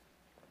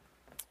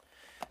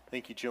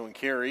Thank you, Joe and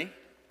Carrie,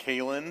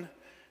 Kaylin,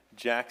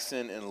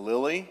 Jackson, and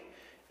Lily.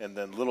 And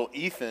then little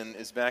Ethan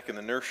is back in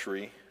the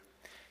nursery.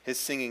 His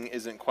singing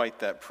isn't quite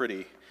that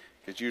pretty,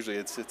 because usually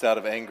it's out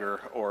of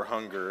anger or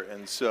hunger.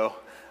 And so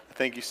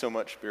thank you so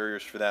much,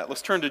 Barriers, for that.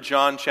 Let's turn to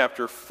John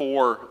chapter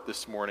 4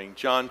 this morning.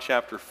 John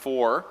chapter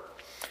 4.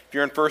 If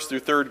you're in 1st through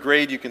 3rd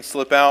grade, you can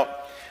slip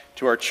out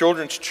to our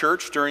children's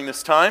church during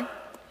this time.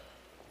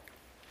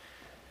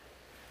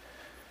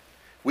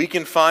 We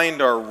can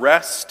find our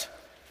rest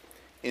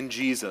in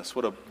Jesus.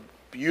 What a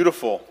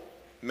beautiful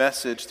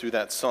message through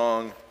that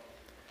song.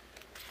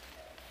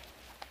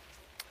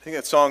 I think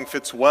that song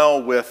fits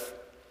well with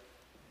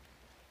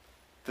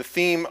the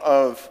theme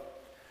of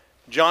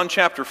John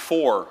chapter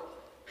 4.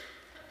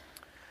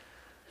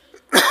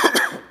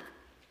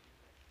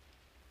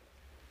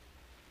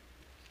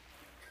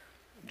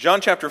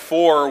 John chapter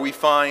 4, we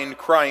find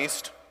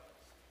Christ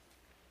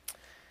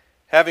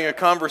having a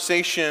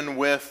conversation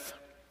with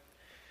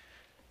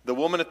the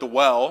woman at the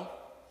well.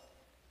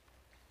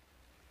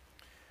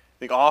 I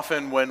think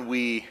often when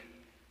we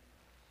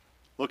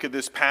look at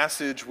this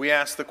passage, we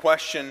ask the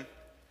question,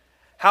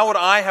 how would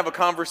I have a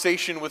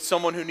conversation with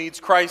someone who needs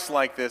Christ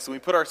like this? And we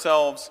put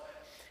ourselves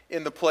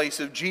in the place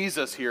of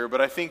Jesus here.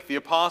 But I think the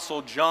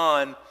Apostle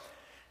John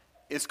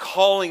is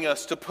calling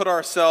us to put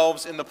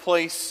ourselves in the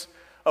place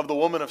of the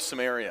woman of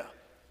Samaria.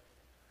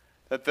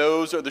 That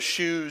those are the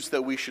shoes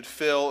that we should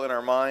fill in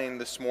our mind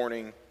this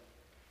morning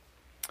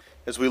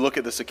as we look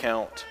at this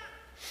account.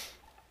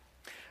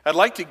 I'd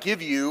like to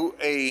give you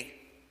a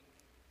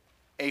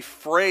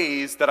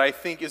phrase that I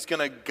think is going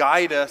to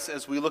guide us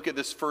as we look at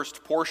this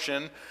first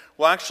portion.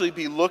 We'll actually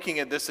be looking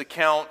at this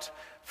account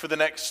for the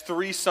next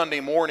 3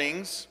 Sunday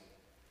mornings.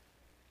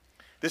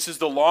 This is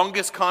the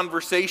longest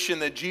conversation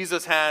that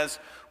Jesus has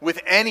with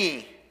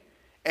any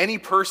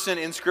person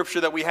in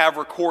Scripture that we have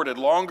recorded.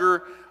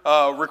 Longer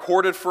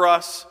recorded for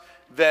us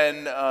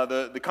than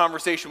the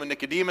conversation with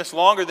Nicodemus,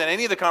 longer than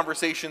any of the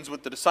conversations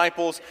with the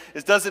disciples.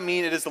 It doesn't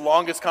mean it is the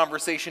longest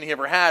conversation he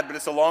ever had, but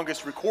it's the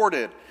longest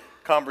recorded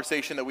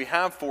conversation that we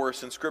have for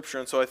us in Scripture.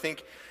 And so I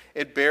think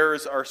it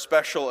bears our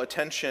special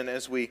attention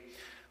as we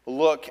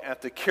look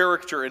at the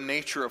character and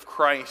nature of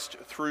Christ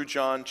through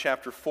John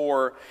chapter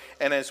 4,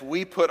 and as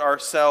we put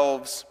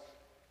ourselves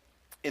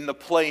in the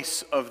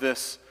place of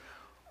this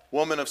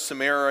woman of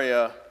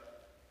Samaria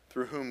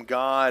through whom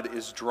God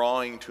is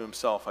drawing to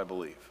himself, I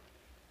believe.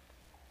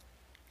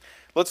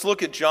 Let's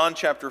look at John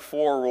chapter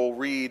 4. We'll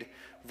read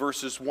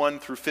verses 1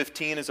 through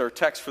 15 as our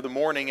text for the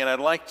morning, and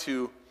I'd like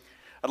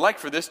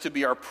for this to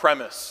be our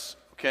premise,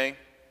 okay?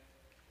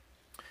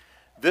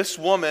 This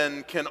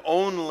woman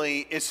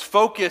is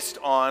focused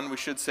on, we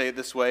should say it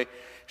this way,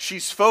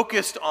 she's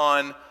focused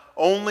on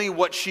only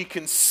what she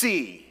can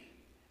see,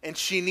 and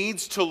she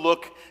needs to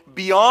look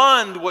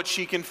beyond what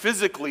she can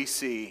physically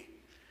see.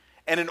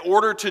 And in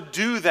order to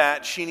do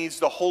that, she needs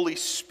the Holy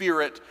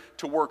Spirit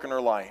to work in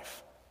her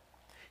life.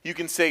 You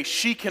can say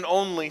she can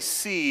only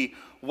see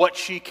what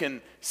she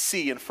can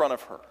see in front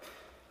of her.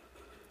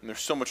 And there's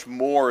so much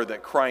more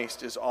that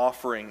Christ is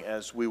offering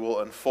as we will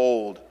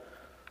unfold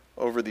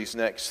over these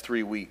next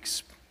 3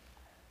 weeks.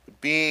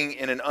 Being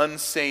in an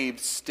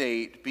unsaved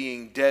state,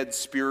 being dead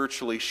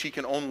spiritually, she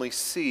can only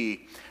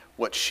see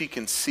what she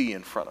can see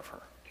in front of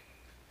her.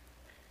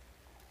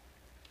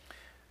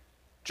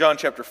 John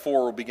chapter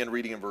 4, we'll begin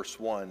reading in verse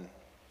 1.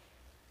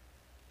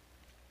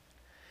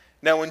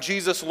 Now when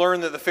Jesus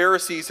learned that the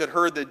Pharisees had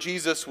heard that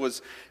Jesus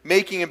was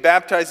making and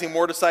baptizing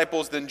more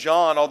disciples than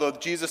John, although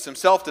Jesus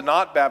himself did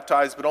not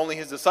baptize but only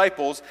his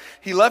disciples,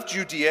 he left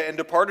Judea and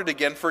departed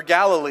again for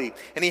Galilee.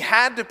 And he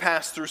had to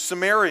pass through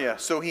Samaria.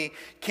 So he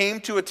came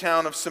to a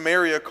town of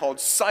Samaria called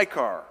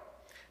Sychar,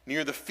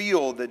 near the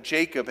field that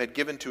Jacob had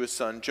given to his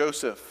son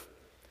Joseph.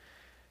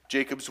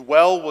 Jacob's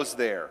well was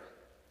there.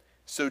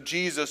 So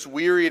Jesus,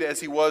 wearied as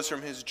he was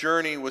from his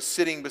journey, was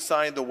sitting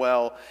beside the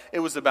well. It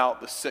was about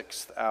the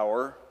 6th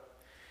hour.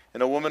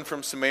 And a woman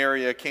from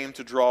Samaria came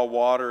to draw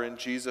water, and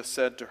Jesus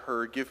said to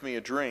her, "Give me a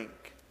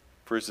drink."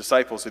 For his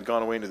disciples had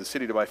gone away into the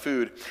city to buy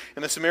food.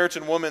 And the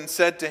Samaritan woman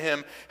said to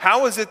him,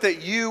 "How is it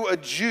that you, a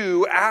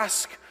Jew,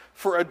 ask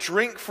for a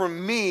drink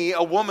from me,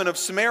 a woman of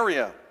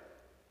Samaria?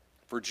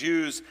 For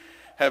Jews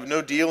have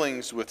no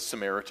dealings with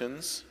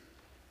Samaritans."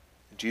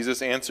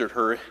 Jesus answered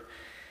her,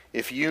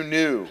 "If you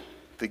knew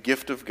the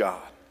gift of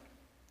God,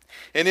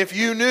 and if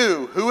you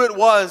knew who it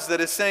was that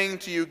is saying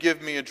to you,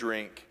 'Give me a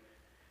drink,'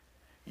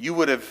 you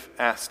would have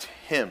asked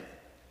him,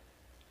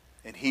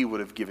 and he would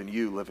have given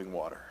you living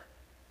water."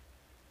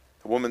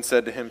 The woman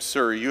said to him,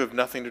 "Sir, you have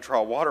nothing to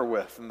draw water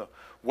with, and the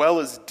well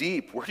is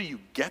deep. Where do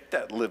you get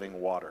that living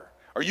water?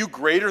 Are you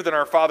greater than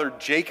our father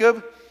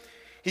Jacob?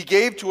 He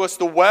gave to us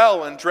the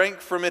well and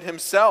drank from it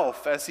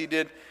himself, as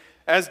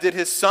did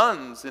his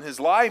sons and his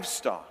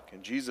livestock."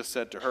 And Jesus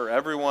said to her,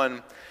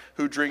 "Everyone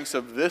who drinks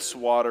of this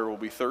water will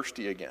be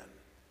thirsty again.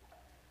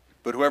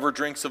 But whoever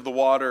drinks of the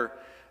water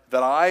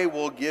that I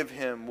will give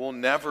him will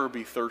never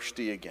be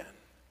thirsty again.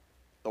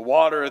 The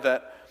water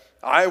that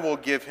I will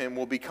give him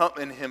will become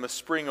in him a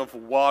spring of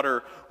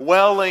water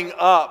welling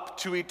up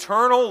to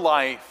eternal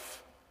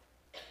life."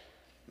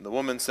 And the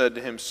woman said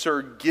to him,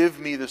 "Sir, give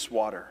me this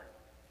water,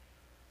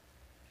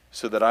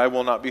 so that I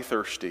will not be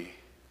thirsty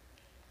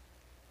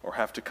or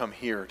have to come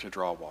here to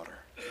draw water."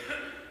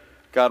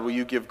 God, will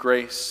you give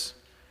grace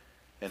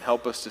and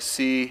help us to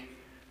see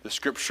the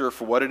Scripture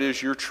for what it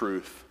is, your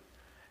truth.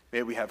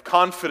 May we have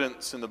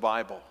confidence in the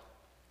Bible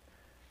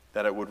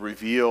that it would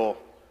reveal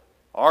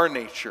our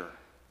nature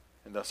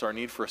and thus our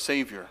need for a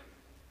Savior,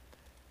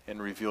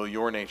 and reveal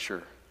your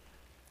nature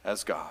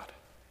as God.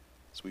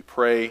 As we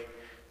pray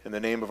in the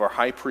name of our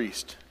high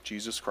priest,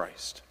 Jesus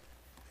Christ.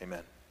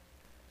 Amen.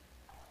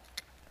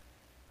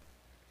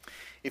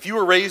 If you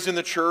were raised in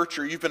the church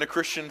or you've been a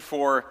Christian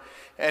for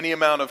any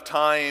amount of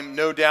time,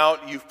 no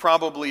doubt you've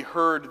probably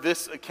heard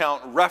this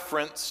account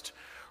referenced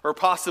or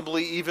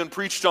possibly even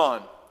preached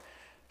on.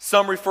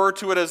 Some refer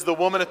to it as the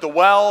woman at the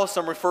well.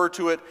 Some refer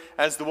to it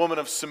as the woman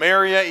of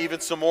Samaria, even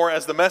some more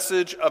as the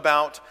message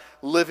about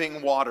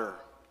living water.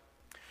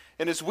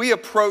 And as we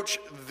approach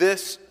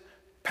this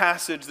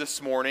passage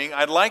this morning,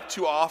 I'd like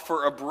to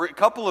offer a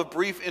couple of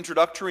brief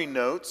introductory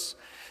notes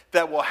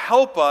that will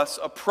help us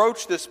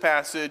approach this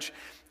passage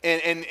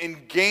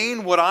and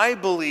gain what I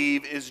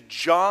believe is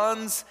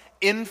John's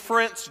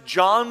inference,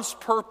 John's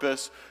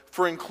purpose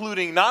for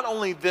including not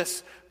only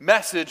this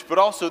message, but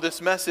also this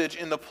message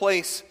in the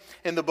place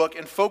in the book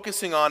and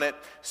focusing on it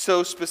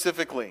so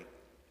specifically.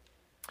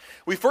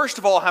 We first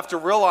of all have to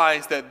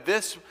realize that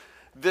this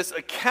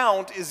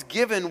account is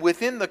given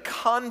within the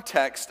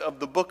context of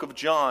the book of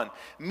John,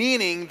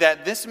 meaning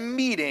that this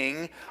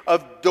meeting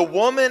of the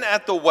woman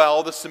at the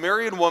well, the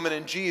Samaritan woman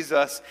and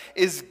Jesus,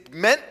 is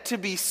meant to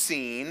be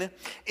seen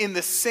in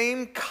the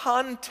same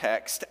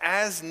context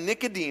as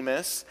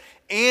Nicodemus,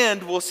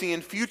 and we'll see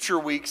in future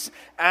weeks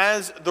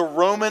as the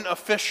Roman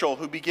official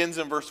who begins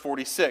in verse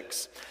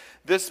 46.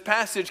 This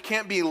passage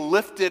can't be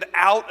lifted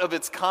out of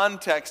its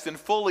context and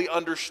fully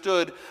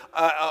understood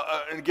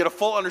and get a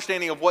full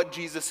understanding of what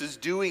Jesus is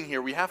doing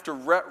here. We have to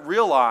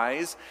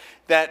realize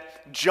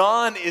that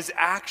John is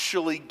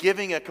actually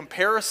giving a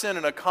comparison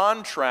and a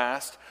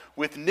contrast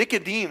with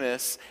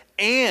Nicodemus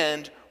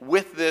and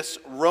with this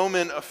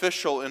Roman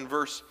official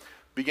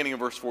beginning of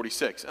verse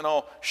 46. And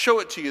I'll show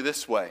it to you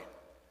this way.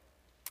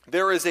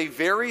 There is a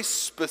very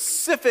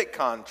specific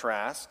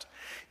contrast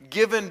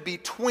given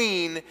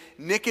between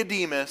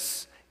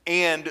Nicodemus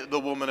and the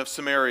woman of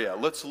Samaria.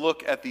 Let's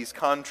look at these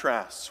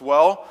contrasts.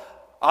 Well,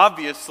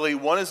 obviously,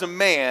 one is a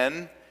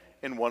man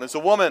and one is a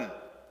woman.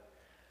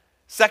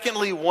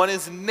 Secondly, one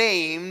is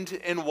named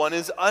and one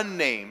is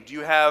unnamed.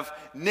 You have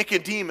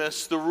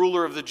Nicodemus, the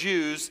ruler of the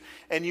Jews,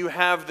 and you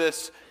have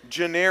this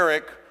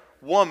generic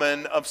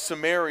woman of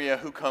Samaria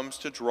who comes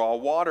to draw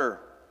water.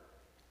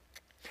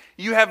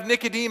 You have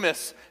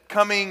Nicodemus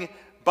coming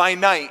by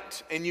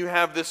night, and you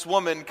have this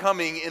woman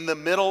coming in the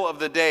middle of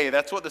the day.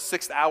 That's what the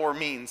 6th hour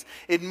means.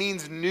 It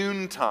means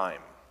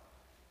noontime.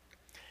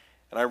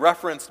 And I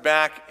referenced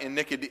back in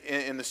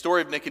the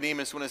story of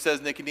Nicodemus when it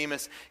says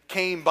Nicodemus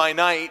came by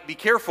night. Be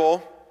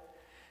careful.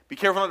 Be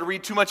careful not to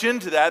read too much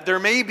into that. There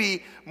may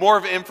be more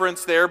of an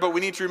inference there, but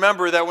we need to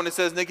remember that when it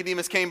says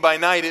Nicodemus came by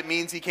night, it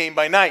means he came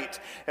by night.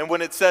 And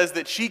when it says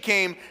that she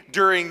came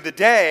during the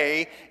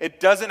day, it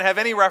doesn't have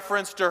any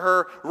reference to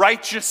her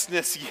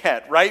righteousness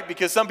yet, right?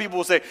 Because some people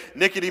will say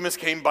Nicodemus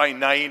came by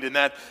night, and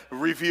that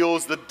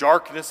reveals the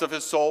darkness of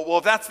his soul. Well,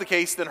 if that's the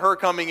case, then her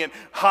coming at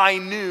high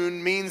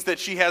noon means that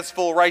she has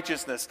full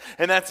righteousness.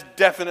 And that's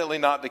definitely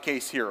not the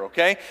case here,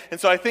 okay? And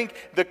so I think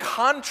the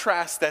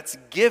contrast that's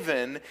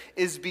given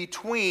is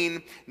between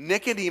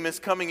Nicodemus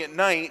coming at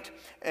night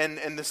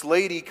and this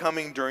lady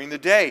coming during the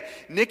day.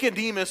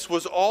 Nicodemus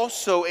was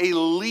also a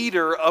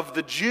leader of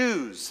the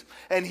Jews,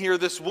 and here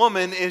this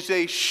woman is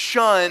a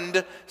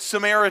shunned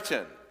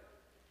Samaritan.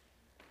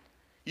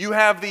 You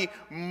have the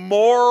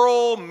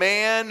moral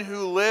man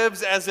who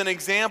lives as an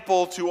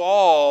example to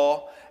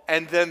all,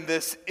 and then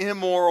this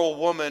immoral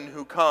woman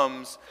who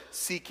comes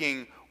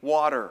seeking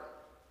water.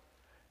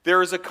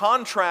 There is a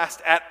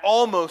contrast at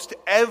almost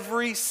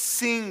every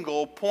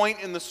single point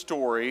in the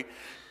story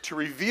to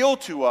reveal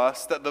to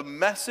us that the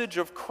message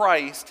of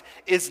Christ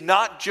is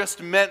not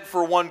just meant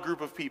for one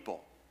group of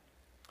people.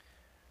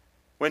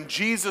 When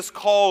Jesus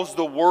calls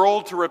the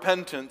world to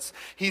repentance,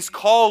 he's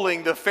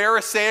calling the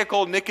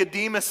Pharisaical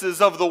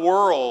Nicodemuses of the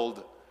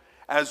world,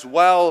 as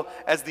well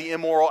as the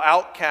immoral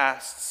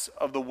outcasts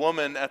of the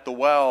woman at the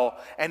well,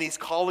 and he's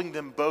calling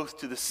them both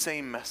to the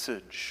same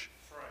message.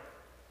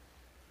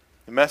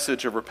 The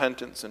message of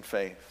repentance and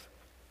faith.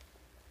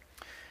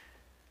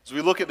 As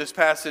we look at this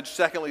passage,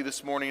 secondly,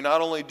 this morning,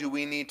 not only do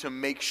we need to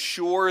make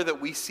sure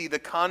that we see the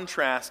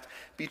contrast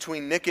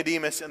between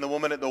Nicodemus and the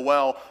woman at the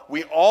well,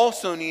 we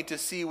also need to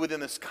see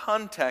within this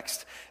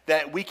context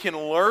that we can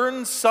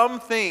learn some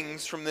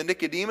things from the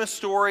Nicodemus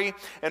story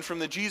and from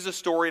the Jesus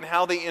story and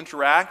how they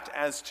interact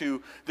as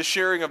to the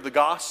sharing of the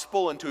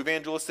gospel and to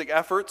evangelistic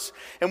efforts.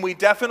 And we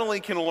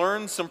definitely can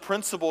learn some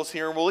principles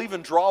here, and we'll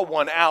even draw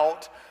one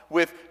out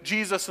with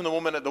Jesus and the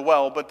woman at the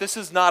well, but this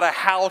is not a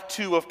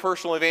how-to of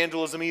personal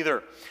evangelism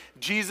either.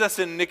 Jesus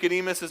and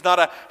Nicodemus is not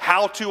a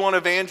how-to on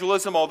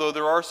evangelism, although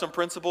there are some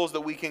principles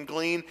that we can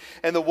glean.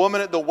 And the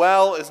woman at the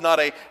well is not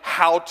a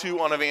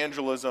how-to on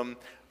evangelism,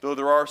 though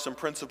there are some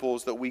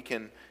principles that we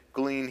can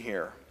glean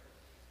here.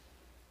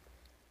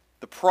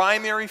 The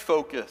primary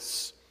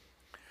focus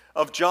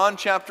of John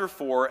chapter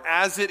 4,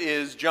 as it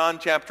is John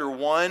chapter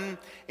 1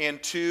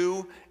 and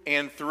 2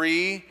 and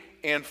 3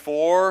 and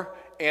 4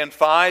 and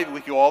 5, we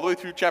go all the way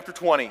through chapter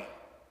 20,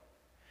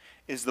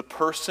 is the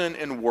person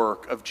and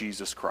work of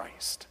Jesus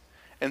Christ.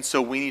 And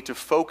so we need to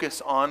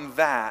focus on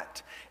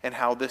that and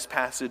how this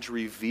passage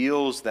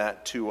reveals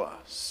that to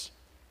us.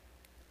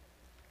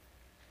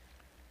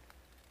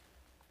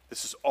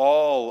 This is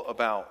all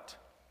about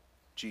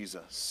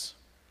Jesus.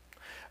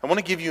 I want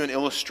to give you an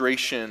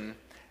illustration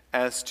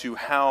as to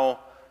how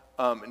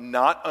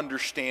not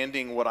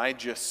understanding what I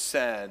just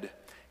said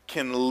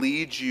can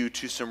lead you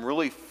to some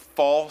really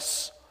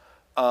false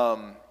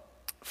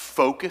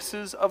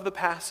focuses of the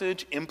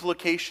passage,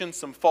 implications,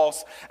 some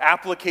false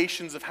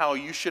applications of how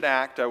you should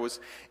act. I was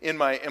in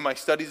my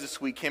studies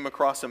this week, came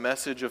across a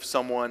message of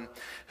someone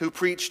who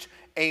preached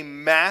a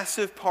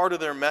massive part of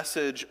their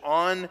message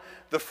on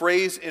the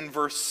phrase in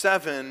verse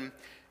 7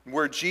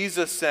 where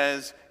Jesus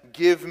says,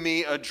 "Give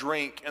me a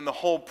drink." And the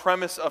whole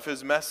premise of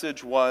his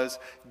message was,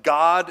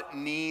 God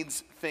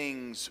needs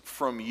things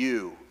from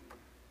you.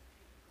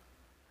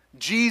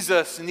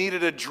 Jesus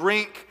needed a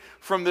drink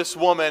from this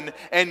woman,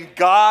 and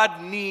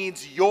God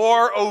needs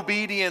your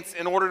obedience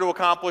in order to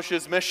accomplish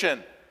his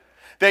mission.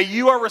 That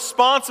you are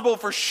responsible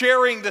for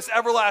sharing this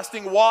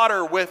everlasting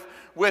water with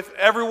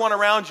everyone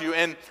around you.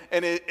 And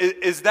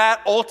is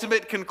that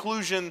ultimate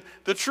conclusion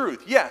the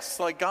truth? Yes,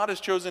 like God has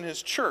chosen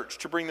his church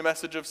to bring the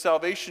message of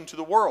salvation to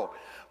the world.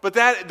 But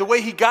the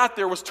way he got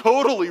there was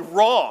totally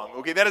wrong.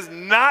 Okay, that is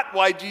not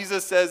why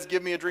Jesus says,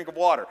 "Give me a drink of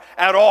water,"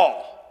 at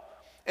all.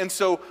 And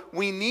so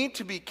we need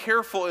to be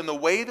careful in the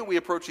way that we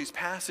approach these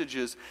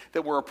passages,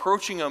 that we're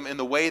approaching them in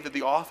the way that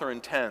the author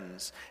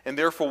intends. And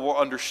therefore we'll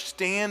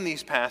understand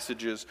these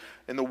passages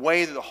in the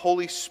way that the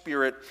Holy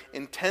Spirit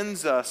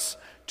intends us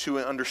to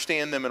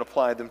understand them and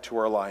apply them to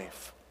our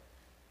life.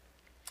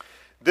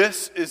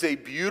 This is a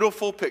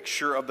beautiful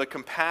picture of the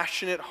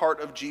compassionate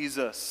heart of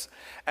Jesus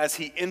as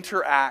he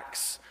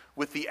interacts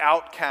with the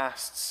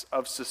outcasts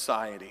of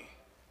society.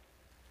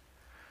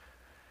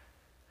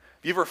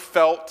 Have you ever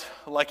felt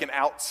like an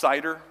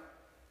outsider?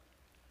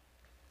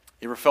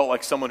 You ever felt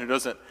like someone who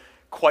doesn't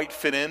quite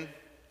fit in?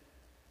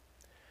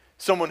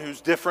 Someone who's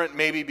different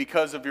maybe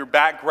because of your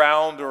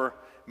background or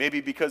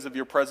maybe because of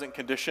your present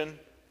condition?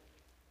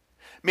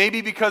 Maybe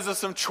because of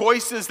some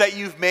choices that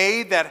you've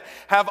made that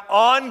have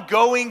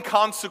ongoing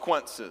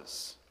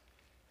consequences.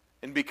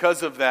 And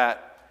because of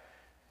that,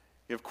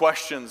 you have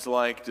questions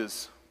like,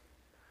 does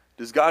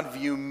God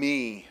view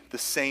me the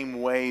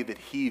same way that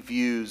he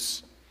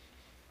views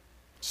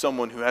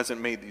someone who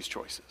hasn't made these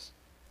choices?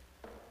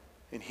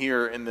 And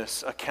here in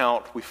this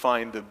account, we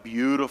find the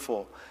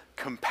beautiful,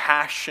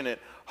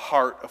 compassionate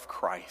heart of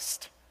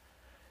Christ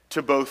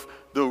to both,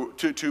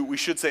 we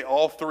should say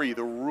all three,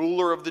 the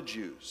ruler of the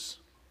Jews,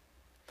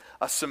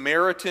 a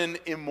Samaritan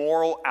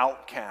immoral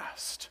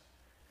outcast,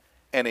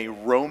 and a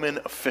Roman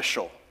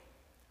official.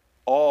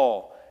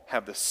 All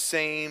have the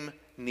same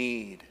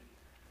need.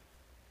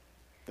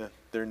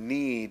 Their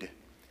need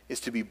is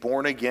to be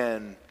born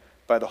again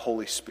by the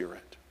Holy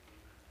Spirit.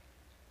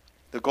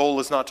 The goal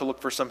is not to look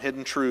for some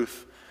hidden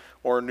truth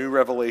or a new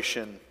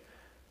revelation,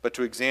 but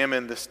to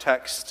examine this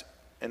text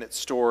and its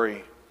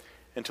story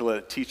and to let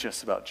it teach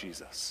us about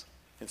Jesus.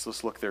 And so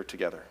let's look there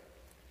together.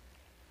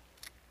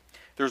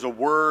 There's a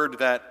word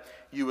that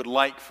you would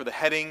like for the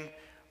heading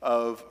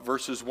of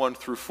verses 1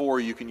 through 4.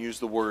 You can use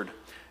the word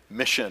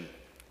mission.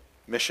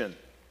 Mission.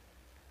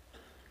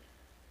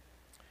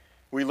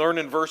 We learn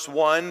in verse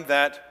 1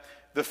 that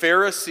the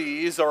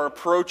Pharisees are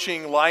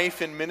approaching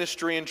life and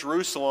ministry in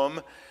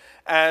Jerusalem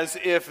as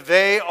if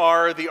they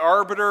are the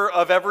arbiter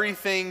of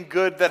everything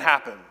good that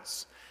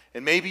happens.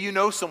 And maybe you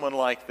know someone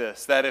like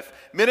this, that if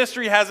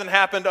ministry hasn't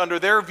happened under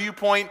their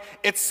viewpoint,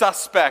 it's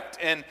suspect,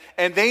 and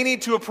they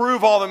need to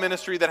approve all the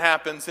ministry that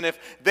happens. And if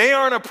they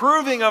aren't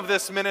approving of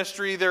this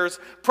ministry, there's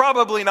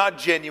probably not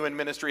genuine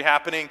ministry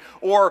happening,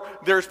 or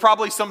there's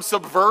probably some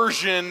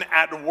subversion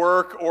at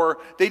work, or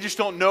they just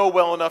don't know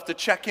well enough to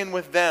check in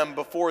with them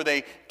before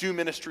they do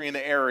ministry in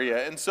the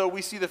area. And so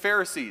we see the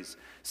Pharisees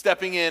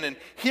stepping in and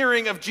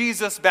hearing of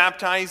Jesus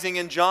baptizing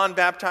and John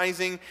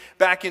baptizing.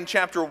 Back in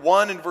chapter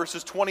 1 in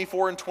verses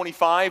 24 and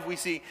 25, we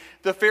see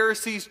the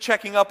Pharisees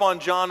checking up on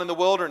John in the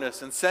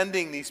wilderness and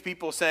sending these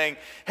people saying,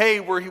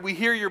 "Hey, we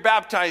hear you're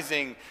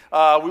baptizing.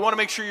 We want to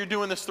make sure you're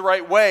doing this the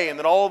right way." And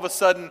then all of a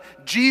sudden,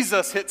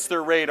 Jesus hits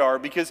their radar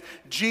because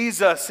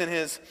Jesus and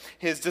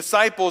his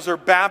disciples are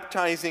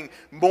baptizing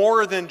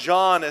more than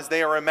John as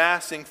they are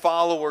amassing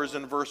followers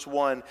in verse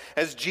 1,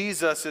 as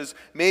Jesus is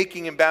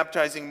making and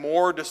baptizing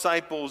more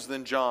disciples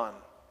than John.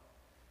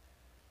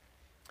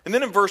 And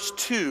then in verse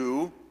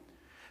 2,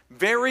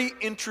 very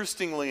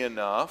interestingly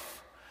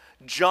enough,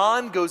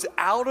 John goes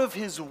out of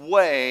his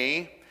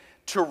way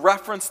to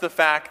reference the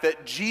fact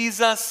that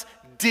Jesus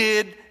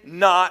did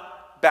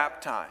not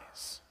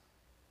baptize.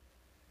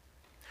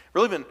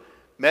 Really been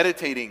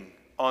meditating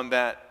on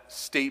that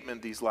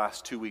statement these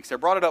last 2 weeks. I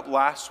brought it up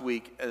last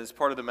week as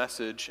part of the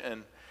message,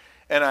 and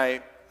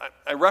I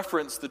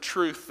referenced the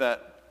truth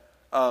that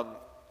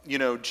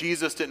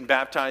Jesus didn't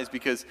baptize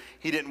because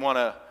he didn't want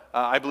to.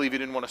 I believe he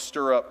didn't want to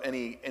stir up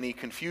any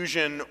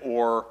confusion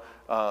or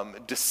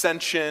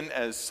dissension,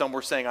 as some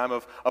were saying. I'm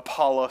of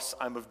Apollos,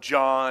 I'm of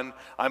John,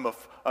 I'm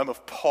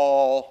of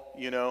Paul.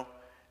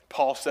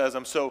 Paul says,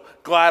 "I'm so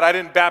glad I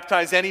didn't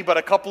baptize any but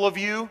a couple of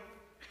you,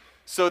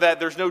 so that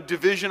there's no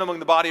division among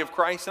the body of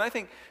Christ." And I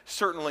think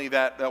certainly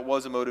that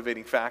was a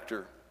motivating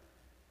factor.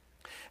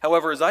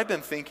 However, as I've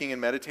been thinking and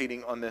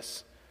meditating on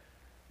this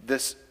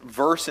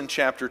verse in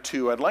chapter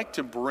 2, I'd like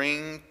to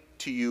bring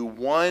to you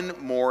one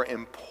more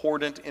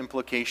important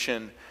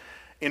implication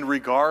in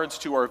regards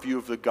to our view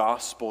of the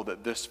gospel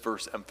that this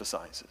verse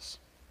emphasizes.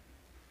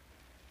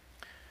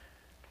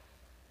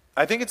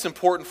 I think it's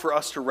important for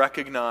us to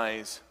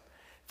recognize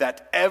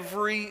that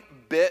every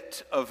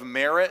bit of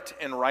merit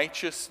and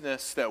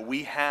righteousness that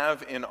we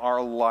have in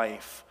our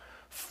life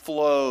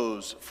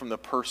flows from the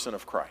person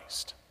of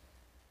Christ.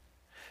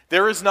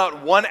 There is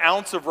not 1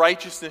 ounce of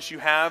righteousness you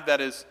have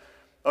that is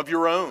of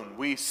your own.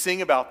 We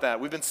sing about that.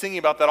 We've been singing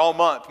about that all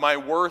month. My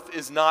worth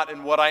is not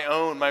in what I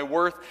own. My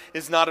worth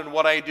is not in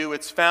what I do.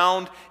 It's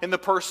found in the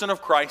person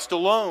of Christ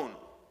alone.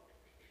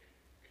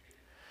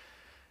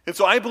 And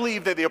so I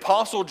believe that the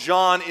Apostle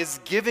John is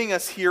giving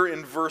us here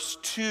in verse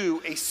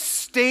 2 a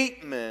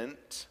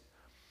statement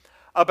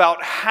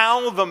about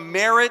how the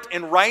merit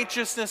and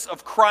righteousness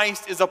of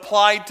Christ is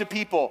applied to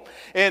people.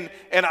 And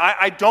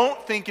I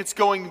don't think it's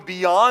going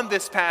beyond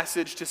this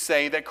passage to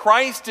say that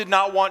Christ did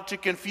not want to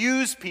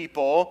confuse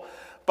people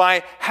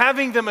by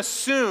having them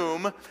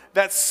assume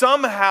that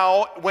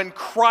somehow when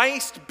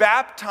Christ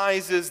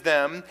baptizes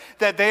them,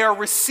 that they are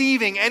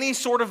receiving any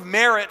sort of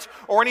merit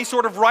or any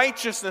sort of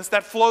righteousness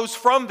that flows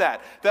from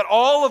that. That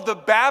all of the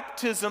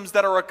baptisms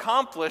that are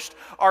accomplished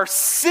are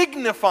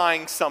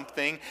signifying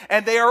something,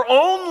 and they are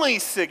only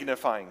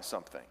signifying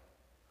something.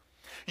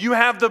 You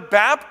have the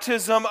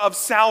baptism of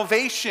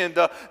salvation,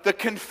 the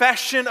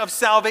confession of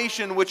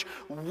salvation, which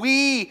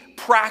we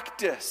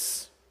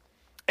practice.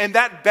 And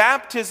that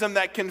baptism,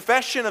 that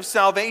confession of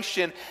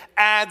salvation,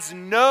 adds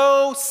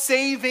no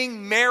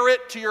saving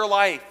merit to your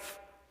life.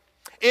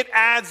 It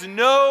adds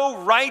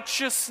no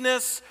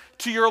righteousness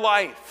to your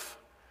life.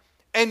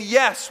 And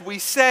yes, we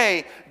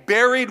say,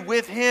 buried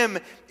with him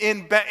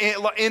in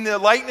the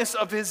likeness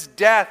of his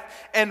death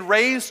and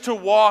raised to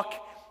walk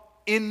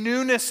in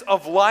newness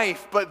of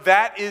life. But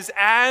that is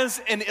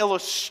as an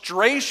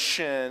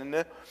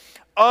illustration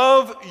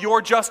of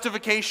your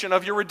justification,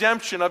 of your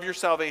redemption, of your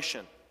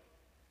salvation.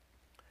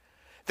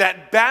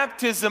 That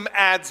baptism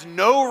adds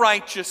no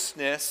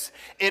righteousness,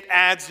 it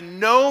adds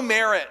no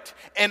merit,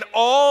 and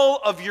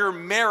all of your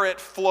merit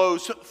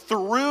flows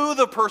through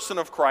the person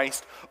of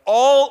Christ.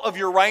 All of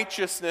your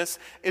righteousness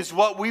is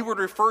what we would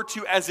refer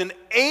to as an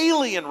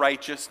alien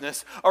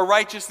righteousness, a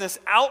righteousness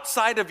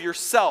outside of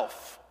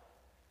yourself,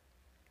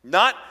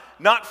 not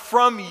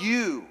from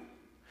you.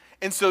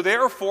 And so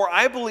therefore,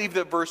 I believe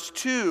that verse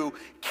 2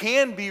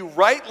 can be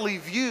rightly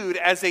viewed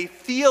as a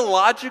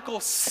theological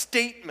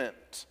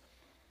statement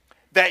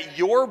that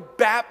your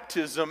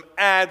baptism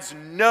adds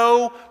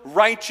no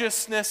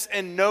righteousness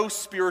and no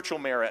spiritual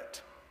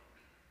merit.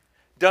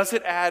 Does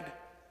it add,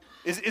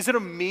 is it a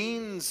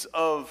means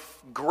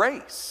of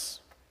grace?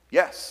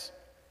 Yes.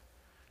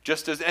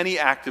 Just as any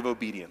act of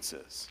obedience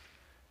is.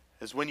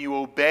 As when you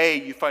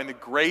obey, you find the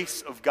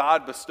grace of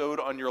God bestowed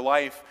on your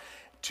life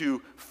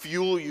to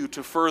fuel you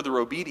to further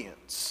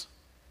obedience.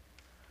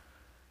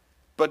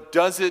 But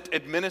does it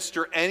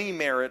administer any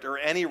merit or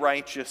any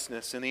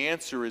righteousness? And the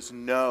answer is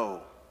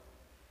no.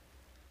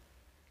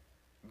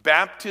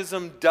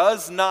 Baptism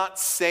does not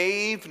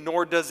save,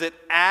 nor does it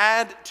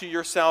add to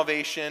your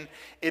salvation.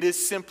 It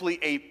is simply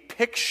a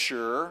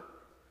picture,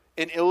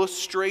 an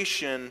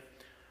illustration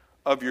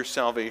of your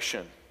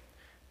salvation.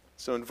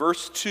 So in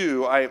verse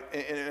 2,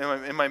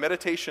 in my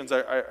meditations,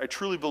 I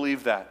truly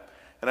believe that.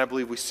 And I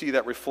believe we see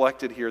that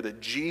reflected here,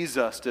 that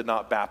Jesus did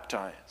not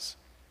baptize.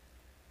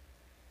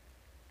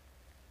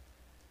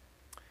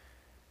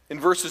 In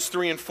verses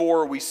 3 and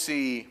 4, we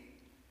see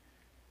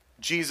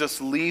Jesus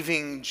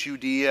leaving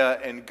Judea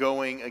and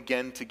going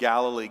again to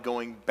Galilee,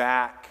 going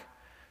back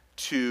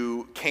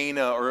to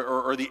Cana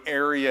or the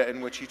area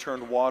in which he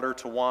turned water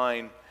to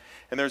wine.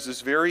 And there's this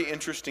very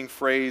interesting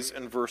phrase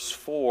in verse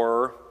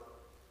 4,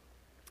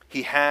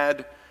 he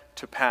had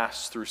to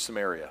pass through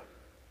Samaria.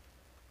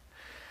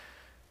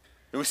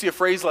 And we see a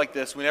phrase like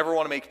this, we never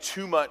want to make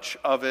too much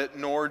of it,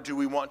 nor do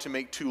we want to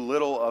make too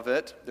little of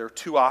it. There are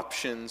two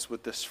options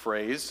with this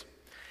phrase.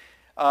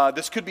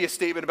 This could be a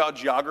statement about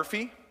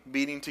geography,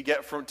 meaning to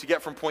get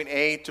from point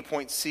A to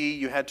point C,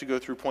 you had to go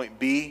through point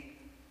B.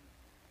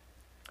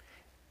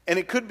 And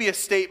it could be a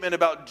statement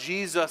about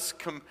Jesus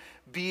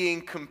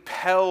being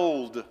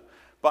compelled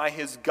by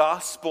his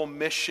gospel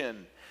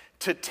mission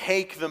to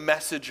take the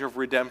message of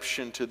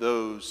redemption to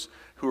those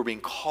who are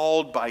being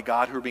called by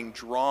God, who are being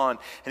drawn.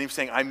 And he's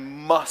saying, I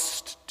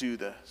must do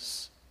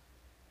this.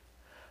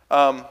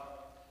 I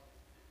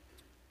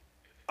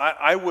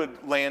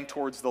would land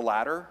towards the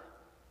latter.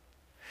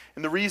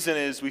 And the reason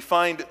is we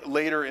find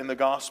later in the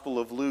Gospel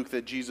of Luke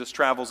that Jesus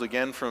travels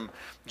again from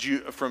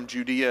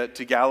Judea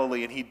to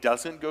Galilee, and he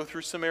doesn't go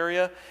through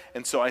Samaria.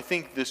 And so I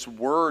think this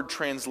word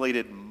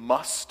translated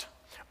must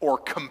or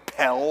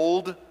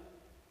compelled,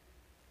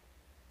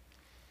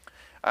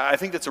 I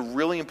think that's a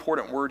really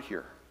important word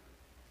here.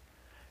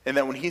 And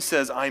that when he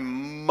says, I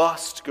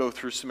must go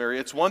through Samaria,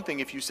 it's one thing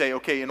if you say,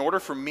 okay, in order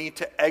for me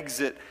to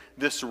exit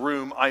this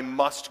room, I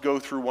must go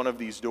through one of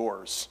these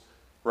doors,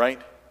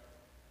 right?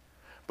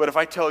 But if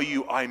I tell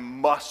you I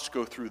must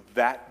go through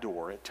that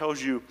door, it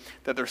tells you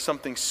that there's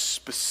something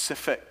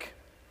specific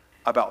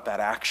about that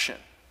action.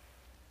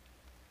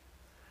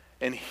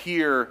 And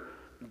here,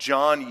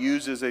 John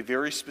uses a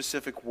very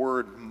specific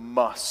word,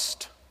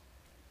 must.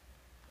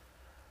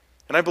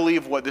 And I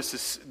believe what this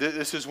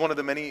is one of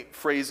the many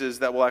phrases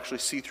that we'll actually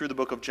see through the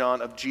book of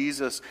John of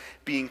Jesus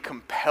being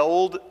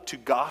compelled to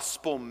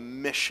gospel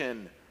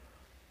mission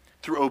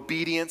through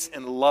obedience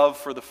and love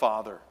for the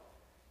Father.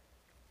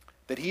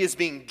 That he is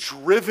being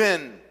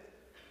driven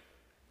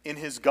in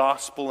his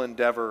gospel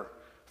endeavor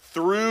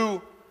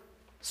through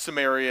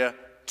Samaria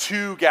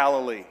to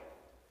Galilee.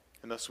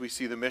 And thus we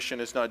see the mission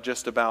is not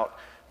just about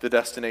the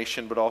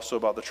destination, but also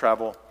about the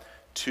travel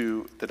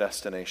to the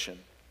destination.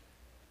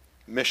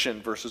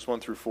 Mission, verses 1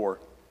 through 4.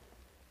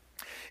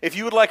 If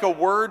you would like a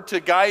word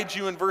to guide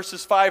you in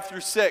verses 5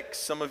 through 6,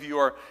 some of you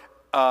are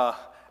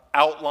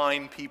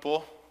outline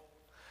people,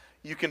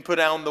 you can put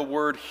down the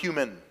word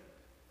human,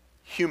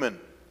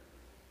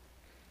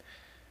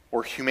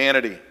 or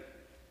humanity.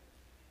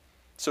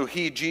 So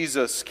he,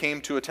 Jesus,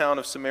 came to a town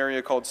of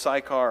Samaria called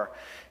Sychar,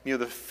 near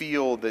the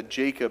field that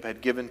Jacob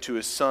had given to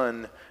his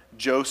son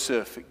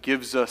Joseph. It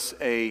gives us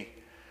a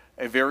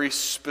very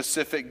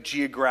specific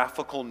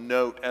geographical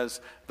note, as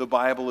the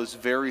Bible is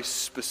very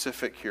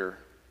specific here.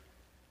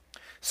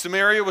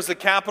 Samaria was the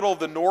capital of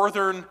the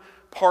northern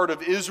part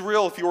of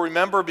Israel, if you'll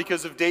remember,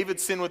 because of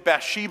David's sin with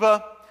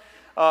Bathsheba.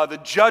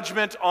 The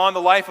judgment on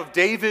the life of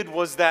David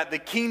was that the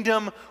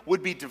kingdom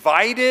would be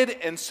divided,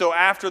 and so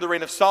after the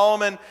reign of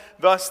Solomon,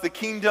 thus the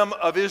kingdom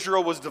of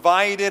Israel was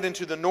divided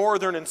into the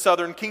northern and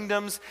southern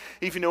kingdoms.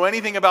 If you know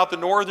anything about the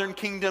northern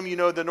kingdom, you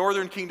know the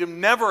northern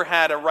kingdom never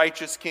had a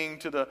righteous king.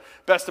 To the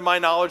best of my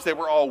knowledge, they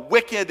were all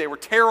wicked, they were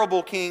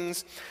terrible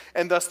kings,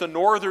 and thus the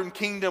northern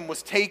kingdom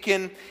was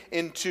taken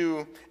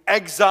into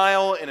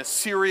exile in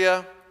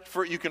Assyria.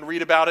 You can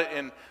read about it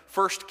in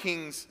 1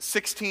 Kings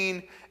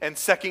 16 and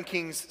 2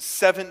 Kings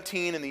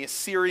 17 in the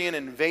Assyrian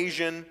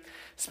invasion.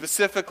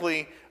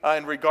 Specifically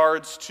in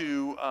regards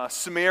to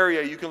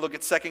Samaria, you can look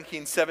at 2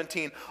 Kings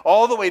 17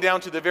 all the way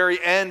down to the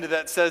very end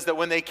that says that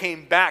when they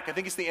came back, I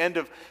think it's the end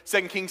of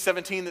 2 Kings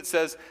 17 that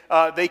says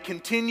they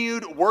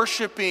continued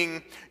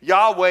worshiping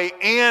Yahweh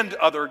and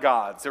other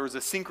gods. There was a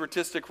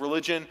syncretistic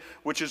religion,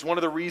 which is one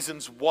of the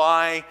reasons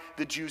why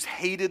the Jews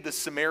hated the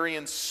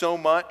Samaritans so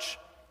much.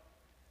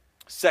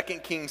 2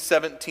 Kings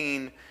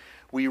 17,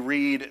 we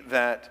read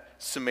that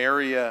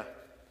Samaria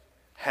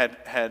had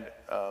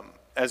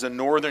as a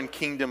northern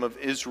kingdom of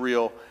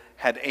Israel,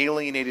 had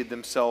alienated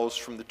themselves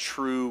from the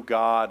true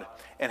God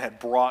and had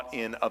brought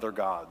in other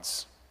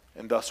gods,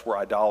 and thus were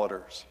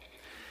idolaters.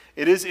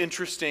 It is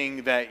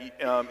interesting that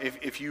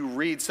if you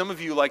read, some of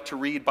you like to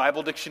read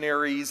Bible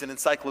dictionaries and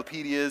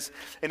encyclopedias,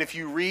 and if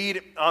you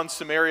read on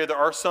Samaria, there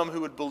are some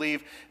who would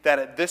believe that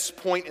at this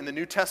point in the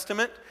New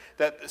Testament,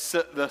 that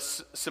the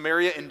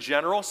Samaria in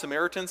general,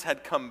 Samaritans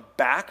had come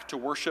back to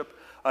worship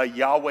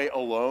Yahweh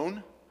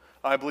alone.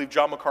 I believe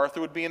John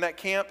MacArthur would be in that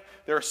camp.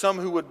 There are some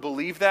who would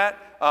believe that.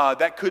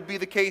 That could be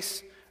the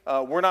case.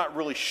 We're not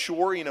really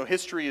sure. You know,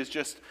 history is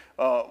just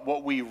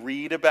what we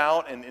read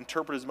about and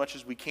interpret as much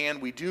as we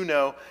can. We do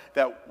know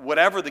that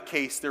whatever the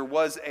case, there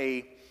was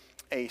a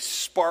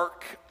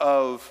spark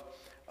of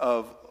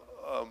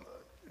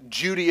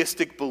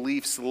Judaistic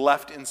beliefs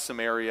left in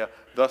Samaria.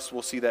 Thus,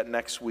 we'll see that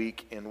next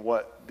week in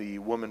what the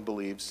woman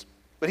believes.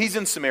 But he's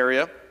in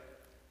Samaria.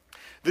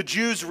 The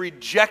Jews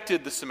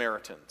rejected the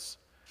Samaritans.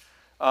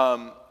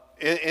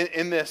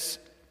 In this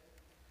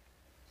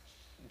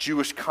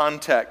Jewish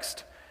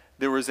context,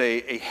 there was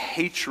a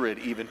hatred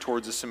even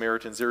towards the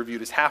Samaritans. They were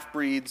viewed as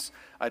half-breeds,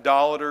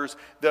 idolaters.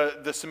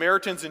 The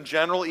Samaritans in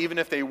general, even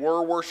if they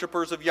were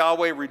worshipers of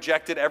Yahweh,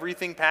 rejected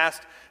everything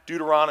past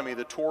Deuteronomy.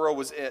 The Torah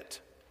was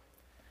it.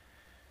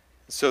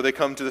 So they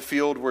come to the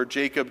field where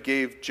Jacob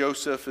gave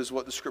Joseph, is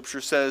what the scripture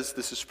says.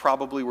 This is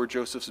probably where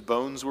Joseph's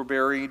bones were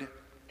buried.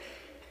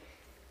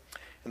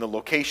 And the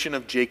location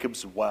of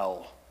Jacob's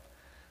well.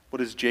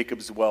 What is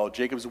Jacob's well?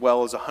 Jacob's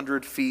well is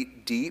 100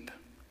 feet deep.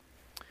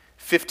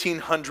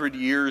 1,500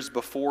 years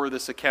before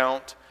this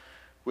account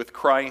with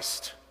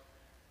Christ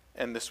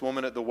and this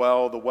woman at the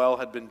well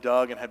had been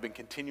dug and had been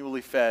continually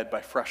fed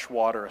by fresh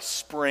water, a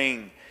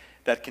spring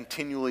that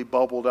continually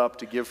bubbled up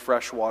to give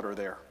fresh water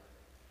there.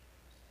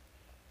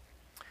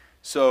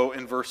 So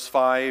in verse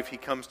 5, he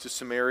comes to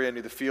Samaria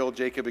near the field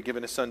Jacob had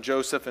given his son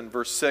Joseph. In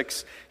verse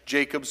 6,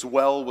 Jacob's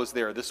well was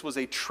there. This was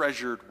a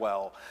treasured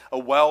well, a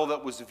well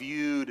that was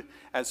viewed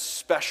as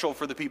special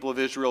for the people of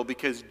Israel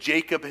because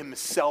Jacob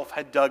himself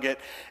had dug it.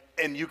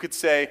 And you could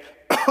say,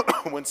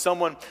 when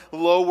someone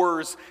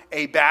lowers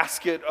a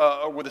basket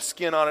with a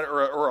skin on it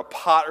or a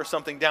pot or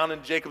something down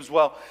in Jacob's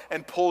well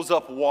and pulls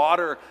up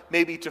water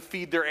maybe to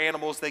feed their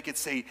animals, they could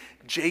say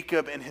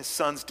Jacob and his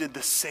sons did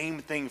the same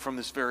thing from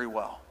this very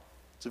well.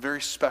 It's a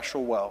very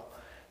special well.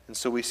 And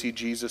so we see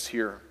Jesus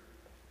here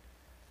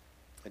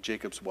at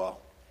Jacob's well.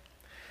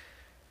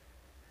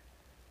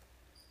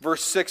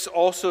 Verse 6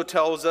 also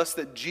tells us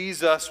that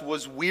Jesus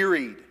was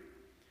wearied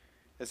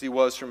as he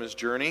was from his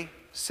journey,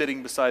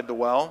 sitting beside the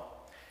well.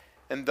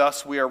 And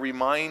thus we are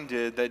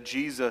reminded that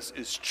Jesus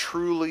is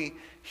truly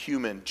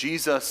human.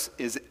 Jesus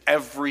is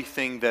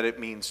everything that it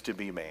means to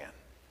be man.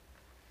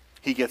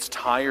 He gets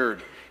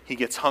tired. He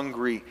gets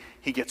hungry.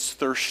 He gets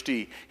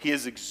thirsty. He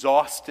is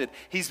exhausted.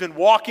 He's been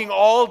walking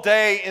all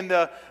day in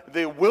the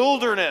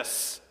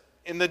wilderness,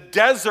 in the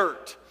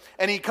desert.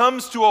 And he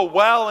comes to a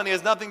well and he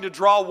has nothing to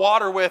draw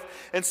water with.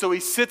 And so he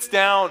sits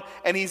down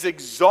and he's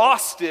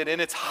exhausted.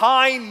 And it's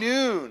high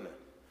noon.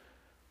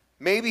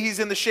 Maybe he's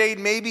in the shade,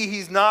 maybe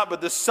he's not,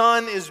 but the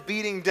sun is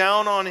beating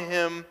down on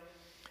him.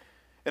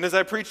 And as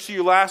I preached to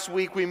you last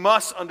week, we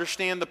must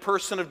understand the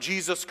person of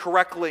Jesus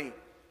correctly.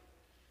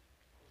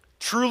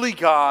 Truly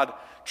God,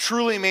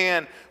 truly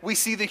man. We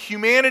see the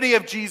humanity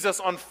of Jesus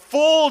on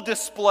full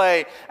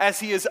display as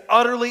he is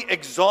utterly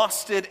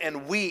exhausted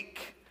and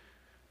weak.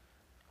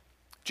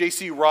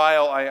 J.C.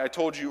 Ryle, I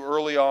told you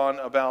early on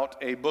about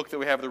a book that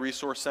we have at the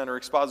Resource Center,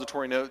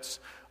 Expository Notes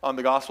on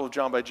the Gospel of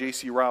John by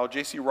J.C. Ryle.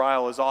 J.C.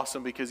 Ryle is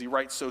awesome because he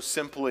writes so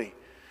simply.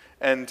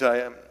 And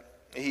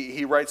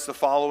he writes the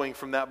following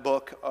from that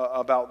book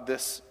about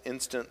this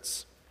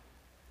instance.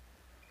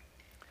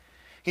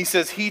 He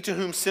says, "He to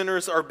whom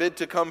sinners are bid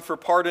to come for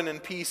pardon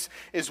and peace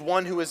is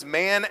one who is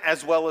man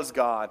as well as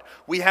God.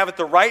 We have at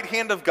the right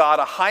hand of God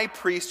a high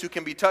priest who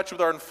can be touched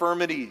with our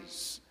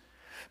infirmities,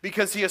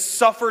 because he has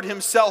suffered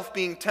himself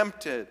being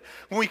tempted.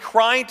 When we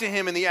cry to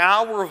him in the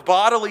hour of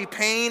bodily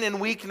pain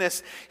and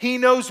weakness, he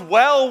knows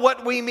well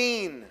what we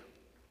mean.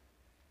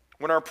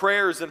 When our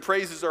prayers and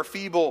praises are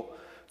feeble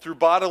through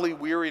bodily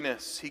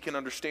weariness, he can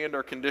understand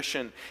our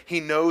condition. He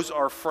knows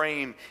our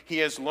frame. He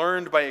has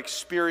learned by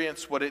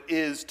experience what it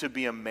is to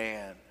be a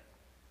man."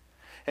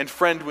 And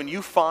friend, when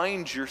you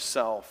find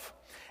yourself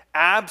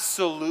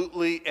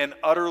absolutely and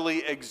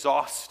utterly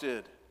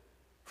exhausted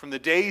from the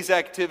day's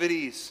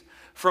activities,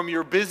 from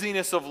your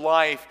busyness of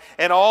life,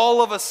 and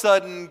all of a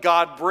sudden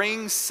God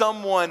brings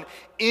someone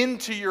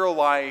into your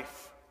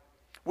life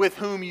with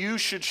whom you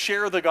should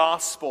share the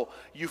gospel,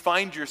 you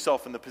find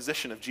yourself in the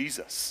position of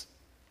Jesus.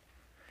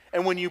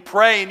 And when you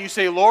pray and you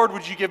say, "Lord,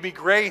 would you give me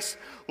grace?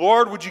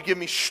 Lord, would you give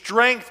me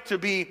strength to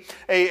be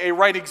a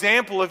right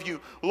example of you?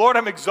 Lord,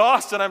 I'm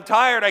exhausted, I'm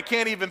tired, I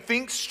can't even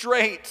think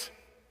straight.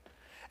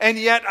 And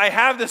yet I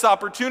have this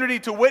opportunity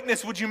to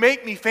witness. Would you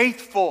make me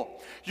faithful?"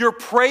 You're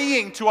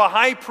praying to a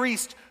high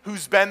priest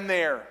who's been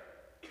there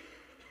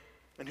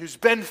and who's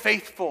been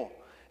faithful.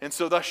 And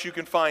so thus you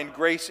can find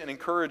grace and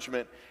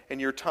encouragement in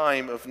your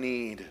time of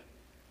need.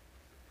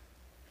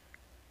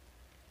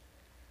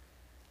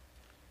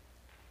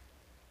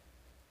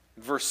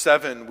 In verse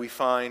 7, we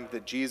find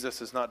that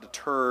Jesus is not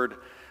deterred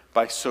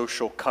by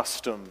social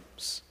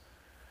customs,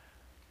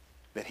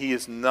 that he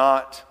is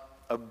not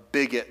a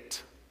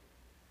bigot,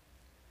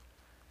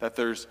 that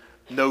there's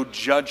no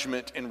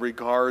judgment in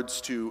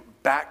regards to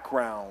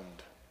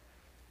background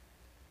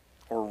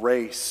or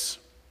race.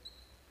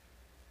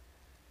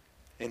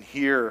 And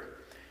here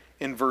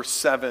in verse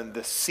 7,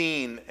 the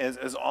scene,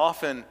 as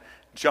often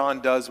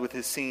John does with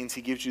his scenes,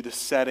 he gives you the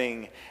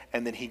setting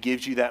and then he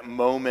gives you that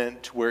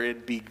moment where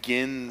it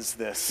begins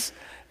this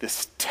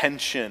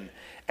tension.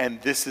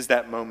 And this is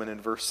that moment in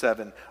verse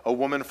 7. A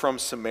woman from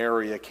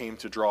Samaria came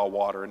to draw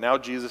water. And now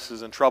Jesus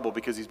is in trouble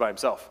because he's by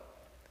himself.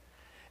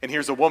 And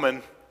here's a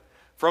woman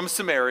from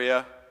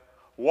Samaria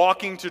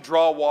walking to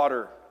draw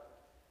water.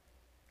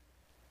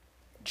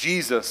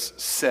 Jesus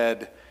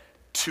said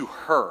to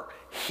her,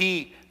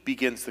 he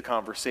begins the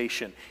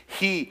conversation.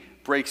 He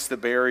breaks the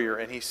barrier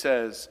and he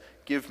says,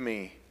 "Give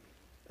me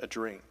a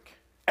drink."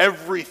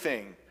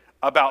 Everything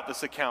about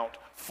this account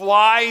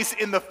flies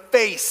in the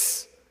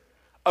face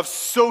of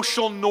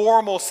social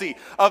normalcy,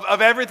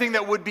 of everything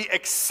that would be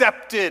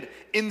accepted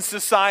in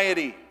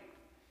society.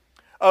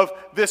 Of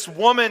this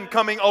woman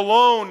coming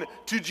alone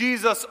to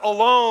Jesus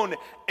alone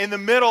in the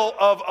middle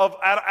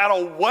at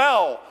a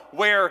well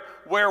where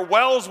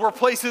wells were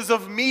places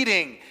of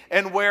meeting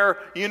and where,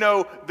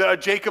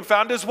 Jacob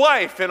found his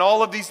wife and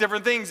all of these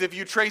different things. If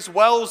you trace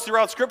wells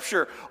throughout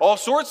Scripture, all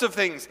sorts of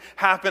things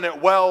happen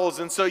at wells.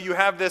 And so you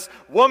have this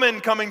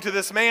woman coming to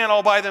this man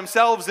all by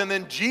themselves, and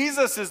then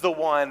Jesus is the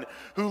one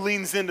who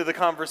leans into the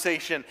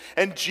conversation.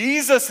 And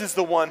Jesus is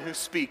the one who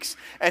speaks.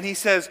 And he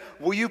says,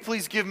 "Will you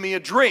please give me a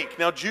drink?"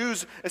 Now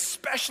Jews,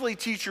 especially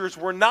teachers,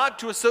 were not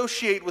to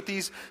associate with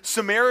these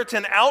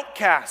Samaritan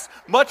outcasts,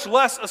 much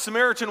less a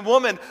Samaritan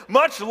woman,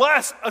 much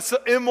less an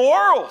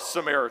immoral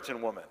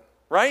Samaritan woman,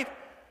 right?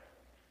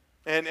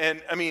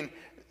 And I mean,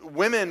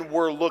 women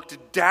were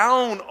looked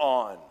down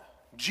on.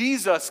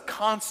 Jesus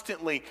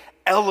constantly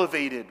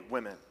elevated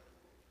women.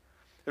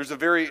 There's a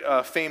very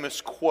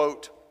famous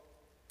quote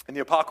in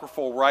the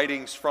apocryphal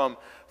writings from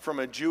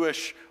a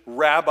Jewish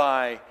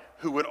rabbi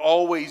who would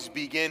always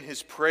begin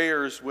his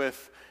prayers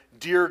with,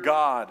 "Dear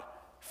God,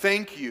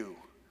 thank you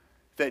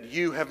that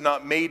you have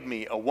not made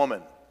me a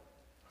woman."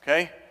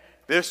 Okay?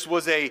 This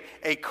was a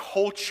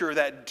culture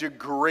that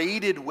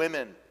degraded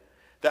women,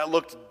 that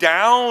looked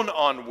down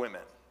on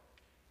women.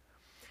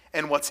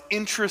 And what's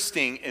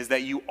interesting is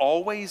that you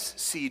always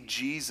see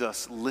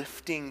Jesus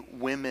lifting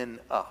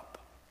women up.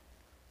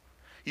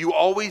 You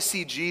always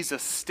see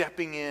Jesus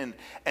stepping in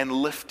and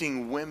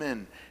lifting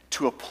women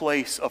to a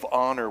place of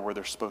honor where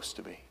they're supposed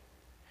to be.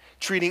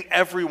 Treating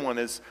everyone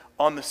as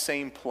on the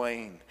same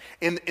plane.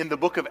 In the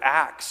book of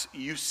Acts,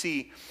 you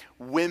see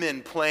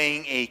women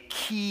playing a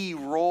key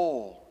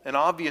role. And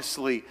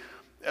obviously,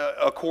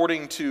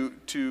 according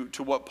to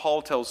what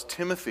Paul tells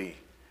Timothy,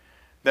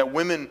 that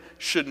women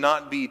should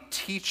not be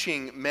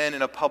teaching men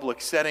in a public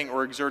setting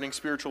or exerting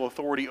spiritual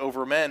authority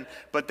over men,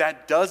 but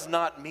that does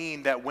not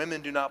mean that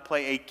women do not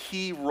play a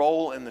key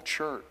role in the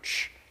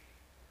church.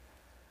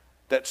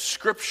 That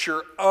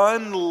Scripture,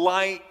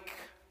 unlike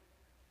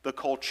the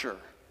culture,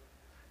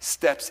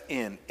 steps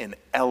in and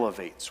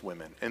elevates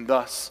women, and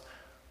thus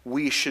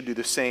we should do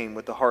the same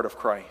with the heart of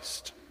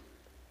Christ.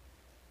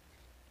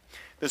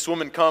 This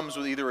woman comes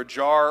with either a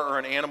jar or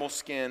an animal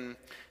skin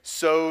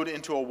sewed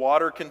into a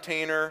water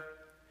container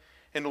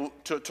and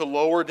to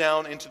lower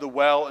down into the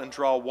well and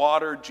draw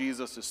water.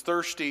 Jesus is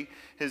thirsty.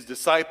 His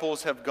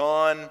disciples have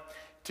gone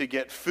to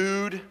get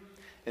food,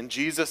 and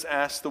Jesus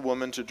asks the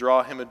woman to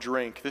draw him a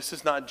drink. This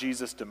is not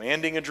Jesus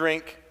demanding a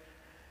drink.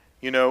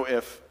 You know,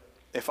 if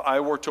I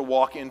were to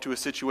walk into a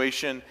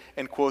situation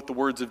and quote the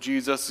words of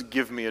Jesus,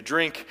 "Give me a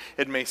drink,"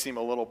 it may seem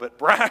a little bit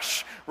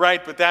brash,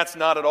 right? But that's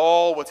not at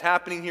all what's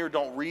happening here.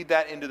 Don't read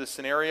that into the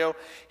scenario.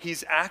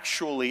 He's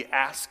actually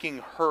asking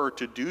her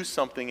to do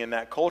something in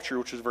that culture,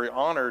 which is very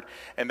honored,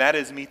 and that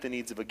is meet the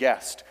needs of a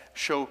guest.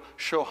 Show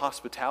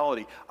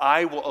hospitality.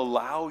 I will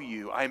allow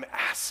you. I'm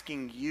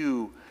asking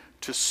you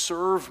to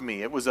serve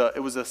me. It was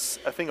a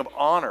thing of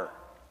honor.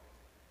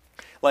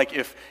 Like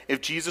if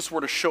Jesus were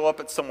to show up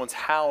at someone's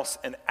house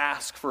and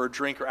ask for a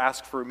drink or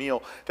ask for a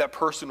meal, that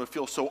person would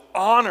feel so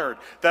honored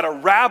that a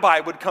rabbi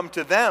would come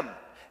to them.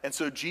 And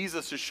so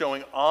Jesus is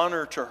showing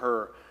honor to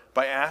her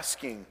by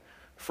asking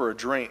for a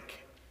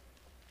drink.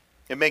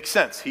 It makes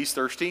sense. He's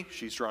thirsty.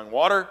 She's drawing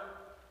water.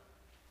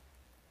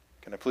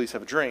 Can I please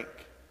have a drink?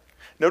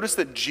 Notice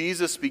that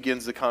Jesus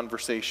begins the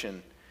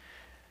conversation.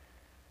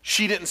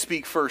 She didn't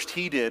speak first,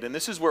 he did. And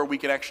this is where we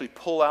can actually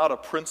pull out a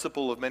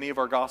principle of many of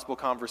our gospel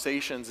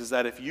conversations, is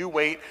that if you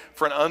wait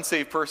for an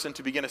unsaved person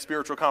to begin a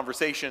spiritual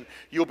conversation,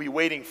 you'll be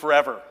waiting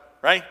forever,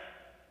 right?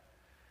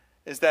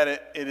 Is that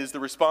it is the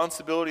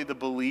responsibility of the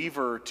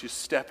believer to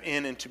step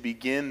in and to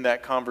begin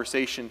that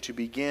conversation, to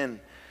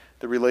begin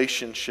the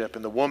relationship.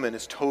 And the woman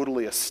is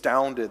totally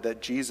astounded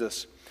that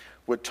Jesus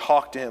would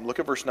talk to him. Look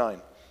at verse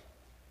 9.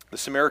 The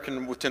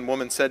Samaritan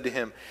woman said to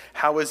him,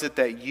 "How is it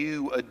that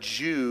you, a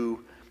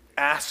Jew,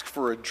 ask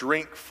for a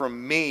drink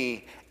from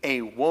me,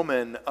 a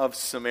woman of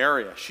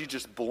Samaria?" She's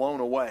just blown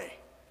away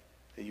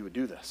that you would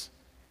do this.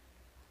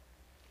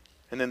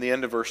 And then the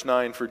end of verse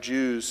 9, "For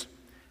Jews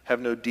have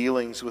no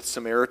dealings with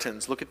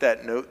Samaritans." Look at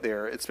that note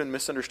there. It's been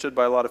misunderstood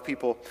by a lot of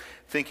people,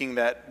 thinking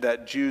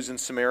that Jews and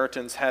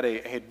Samaritans had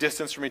a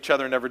distance from each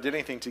other and never did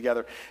anything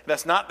together. And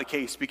that's not the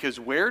case, because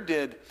where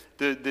did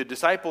the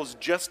disciples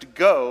just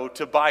go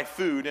to buy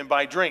food and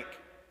buy drink?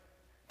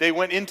 They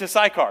went into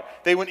Sychar.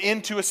 They went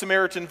into a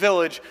Samaritan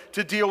village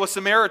to deal with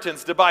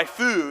Samaritans, to buy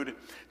food,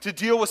 to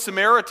deal with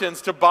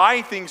Samaritans, to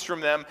buy things from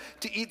them,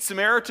 to eat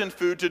Samaritan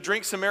food, to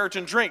drink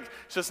Samaritan drink.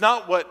 So it's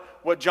not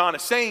what John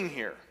is saying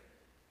here.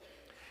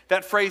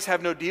 That phrase,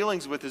 "have no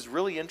dealings with," is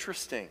really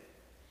interesting.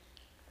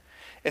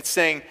 It's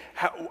saying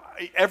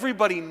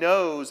everybody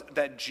knows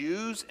that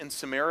Jews and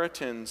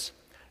Samaritans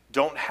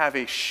don't have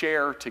a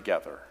share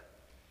together.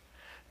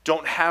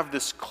 Don't have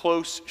this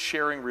close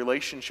sharing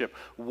relationship.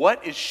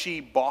 What is she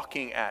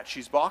balking at?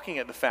 She's balking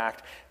at the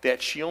fact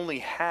that she only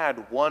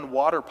had one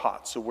water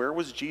pot. So where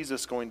was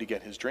Jesus going to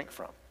get his drink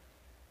from?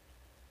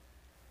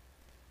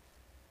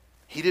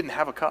 He didn't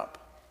have a cup.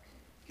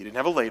 He didn't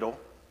have a ladle.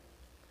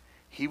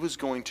 He was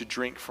going to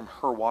drink from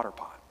her water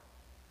pot.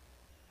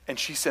 And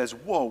she says,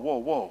 whoa, whoa,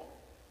 whoa.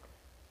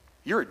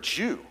 You're a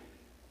Jew.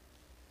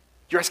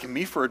 You're asking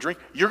me for a drink?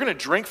 You're going to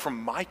drink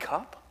from my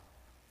cup?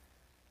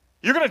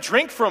 You're going to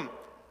drink from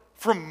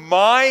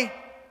my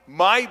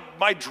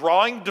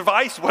drawing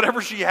device,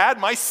 whatever she had,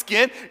 my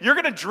skin? You're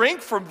going to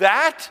drink from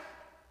that?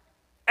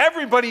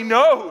 Everybody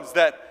knows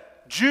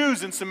that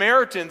Jews and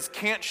Samaritans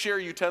can't share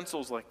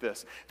utensils like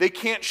this. They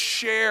can't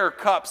share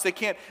cups. They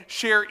can't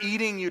share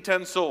eating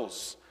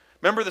utensils.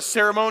 Remember the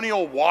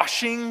ceremonial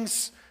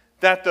washings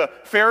that the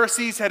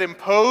Pharisees had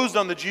imposed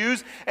on the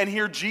Jews? And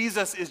here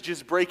Jesus is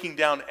just breaking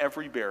down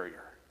every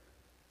barrier.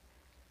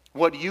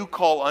 What you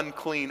call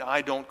unclean,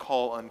 I don't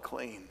call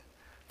unclean.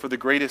 For the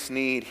greatest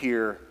need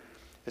here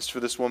is for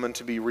this woman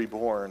to be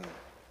reborn.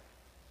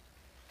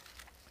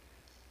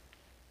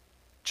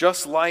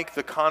 Just like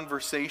the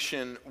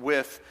conversation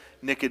with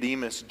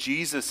Nicodemus,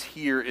 Jesus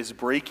here is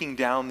breaking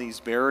down these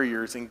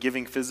barriers and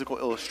giving physical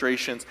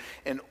illustrations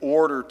in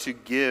order to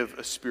give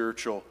a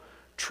spiritual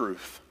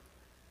truth.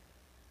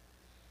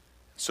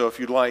 So if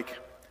you'd like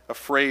a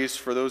phrase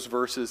for those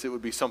verses, it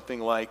would be something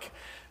like,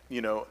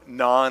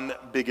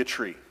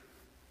 non-bigotry.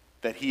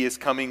 That he is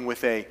coming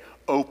with an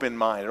open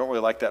mind. I don't really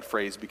like that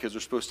phrase because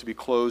we're supposed to be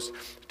closed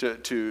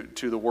to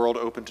the world,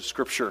 open to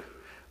Scripture.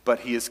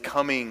 But he is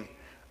coming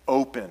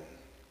open.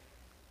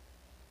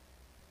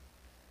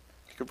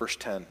 Look at verse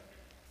 10.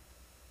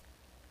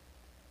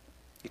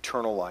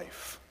 Eternal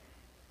life.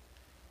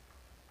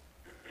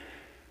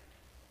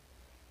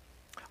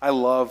 I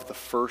love the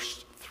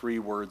first three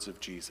words of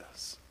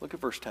Jesus. Look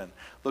at verse 10.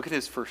 Look at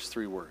his first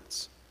three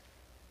words.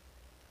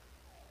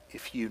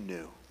 If you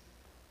knew.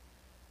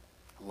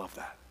 I love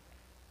that.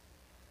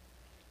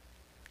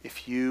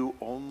 If you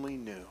only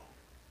knew. I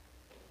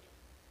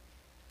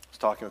was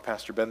talking with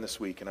Pastor Ben this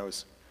week, and I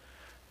was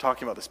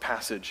talking about this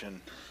passage, and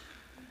it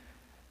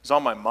was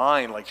on my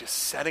mind, like just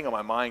setting on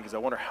my mind, because I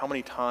wonder how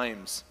many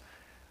times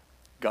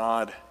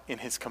God, in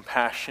his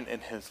compassion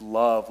and his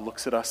love,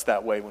 looks at us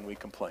that way when we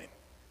complain.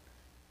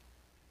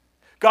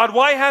 God,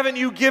 why haven't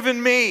you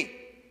given me?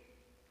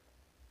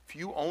 If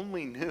you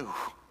only knew.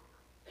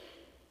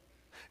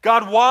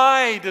 God,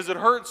 why does it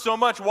hurt so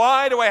much?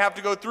 Why do I have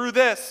to go through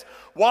this?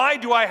 Why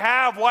do I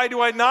have? Why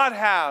do I not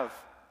have?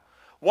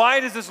 Why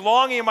does this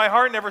longing in my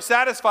heart never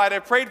satisfied?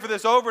 I've prayed for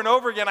this over and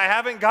over again. I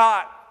haven't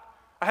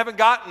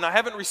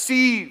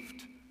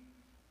received.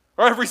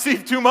 Or I've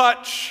received too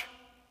much.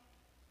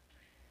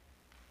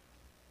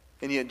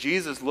 And yet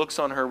Jesus looks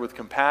on her with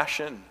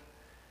compassion.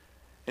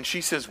 And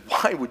she says,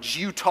 why would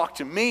you talk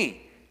to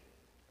me?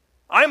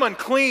 I'm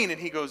unclean. And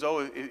he goes,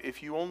 oh,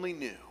 if you only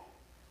knew.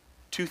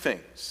 Two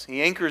things.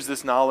 He anchors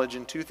this knowledge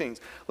in two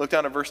things. Look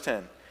down at verse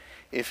 10.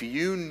 If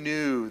you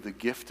knew the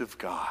gift of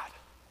God,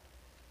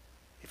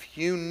 if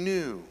you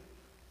knew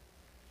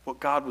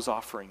what God was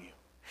offering you,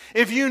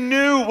 if you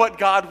knew what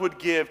God would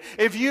give,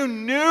 if you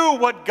knew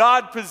what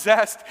God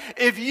possessed,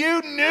 if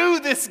you knew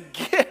this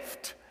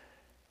gift,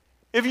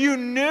 if you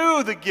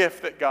knew the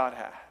gift that God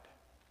had,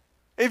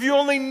 if you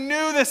only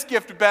knew this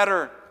gift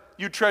better,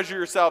 you'd treasure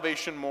your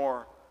salvation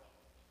more.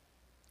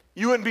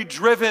 You wouldn't be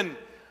driven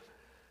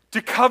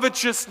to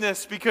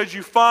covetousness because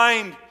you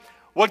find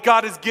what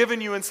God has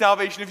given you in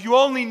salvation. If you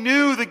only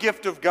knew the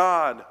gift of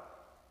God.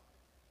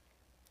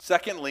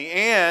 Secondly,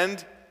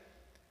 and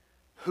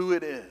who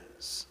it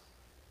is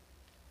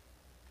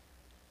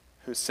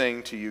who's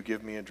saying to you,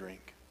 give me a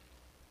drink.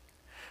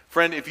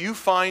 Friend, if you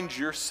find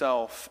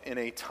yourself in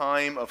a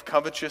time of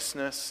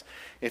covetousness,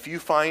 if you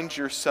find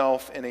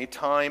yourself in a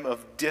time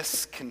of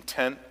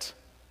discontent,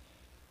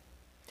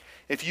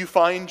 if you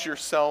find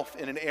yourself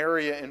in an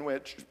area in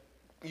which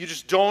you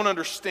just don't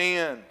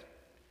understand,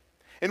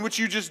 in which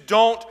you just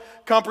don't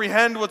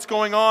comprehend what's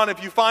going on,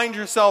 if you find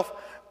yourself,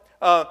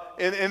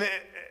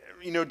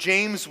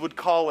 James would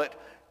call it,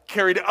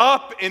 carried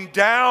up and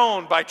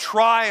down by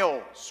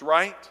trials,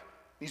 right?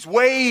 These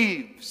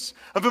waves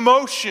of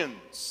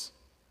emotions.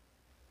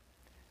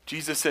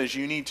 Jesus says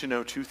you need to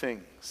know two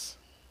things.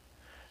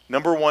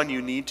 Number one,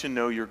 you need to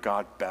know your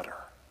God better.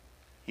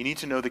 You need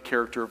to know the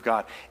character of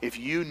God. If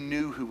you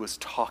knew who was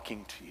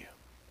talking to you,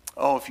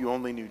 oh, if you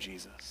only knew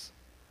Jesus.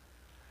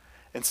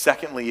 And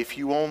secondly, if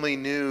you only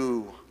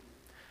knew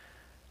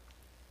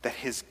that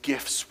his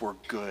gifts were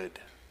good,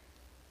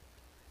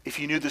 if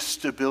you knew the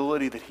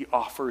stability that he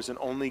offers in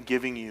only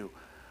giving you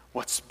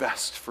what's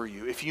best for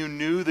you, if you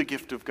knew the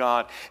gift of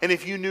God, and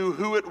if you knew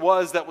who it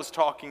was that was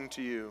talking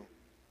to you,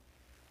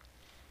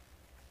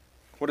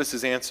 what is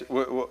his answer?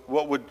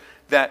 What would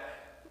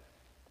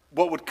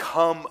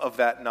come of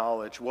that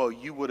knowledge? Well,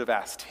 you would have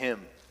asked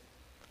him.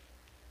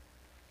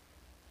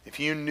 If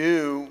you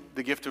knew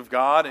the gift of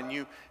God and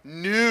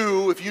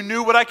if you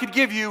knew what I could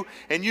give you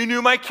and you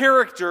knew my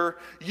character,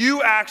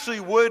 you actually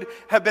would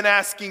have been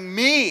asking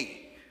me.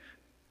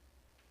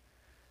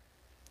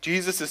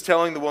 Jesus is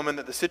telling the woman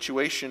that the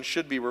situation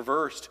should be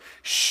reversed.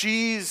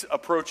 She's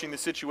approaching the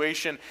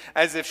situation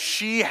as if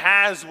she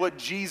has what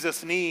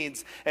Jesus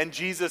needs. And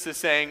Jesus is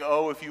saying,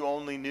 oh, if you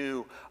only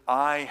knew,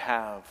 I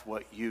have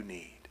what you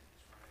need.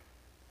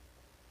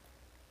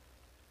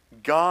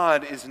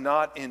 God is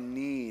not in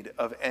need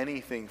of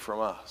anything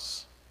from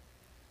us.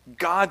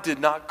 God did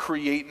not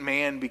create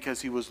man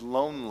because he was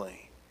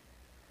lonely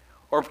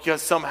or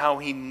because somehow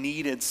he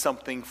needed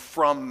something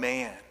from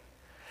man.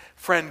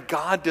 Friend,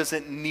 God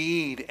doesn't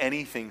need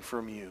anything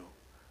from you.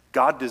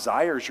 God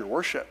desires your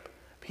worship.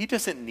 But he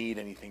doesn't need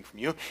anything from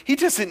you. He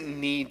doesn't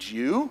need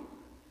you.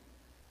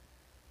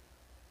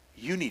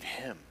 You need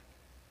him.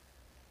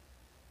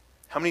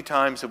 How many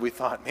times have we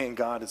thought, man,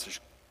 God, it's a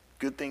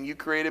good thing you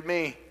created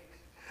me.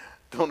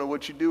 Don't know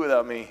what you'd do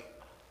without me.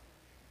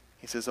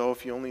 He says, oh,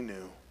 if you only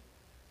knew.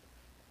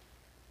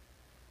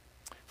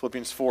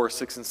 Philippians 4,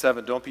 6, and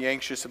 7. Don't be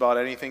anxious about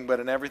anything,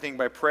 but in everything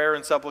by prayer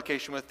and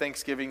supplication with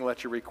thanksgiving,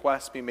 let your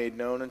requests be made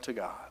known unto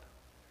God.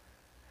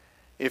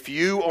 If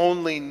you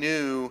only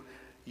knew,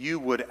 you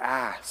would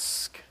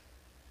ask.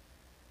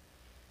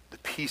 The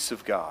peace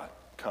of God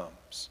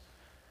comes.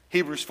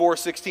 Hebrews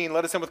 4:16,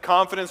 let us then with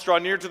confidence draw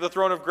near to the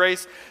throne of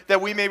grace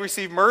that we may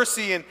receive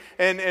mercy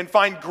and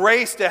find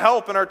grace to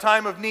help in our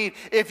time of need.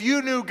 If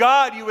you knew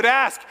God, you would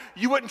ask.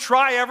 You wouldn't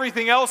try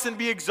everything else and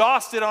be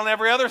exhausted on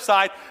every other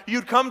side.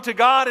 You'd come to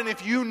God, and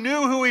if you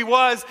knew who He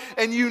was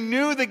and you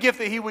knew the gift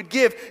that He would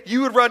give,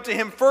 you would run to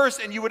Him first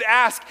and you would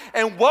ask.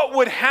 And what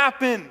would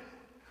happen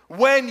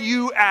when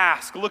you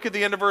ask? Look at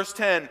the end of verse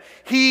 10.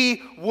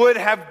 He would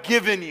have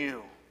given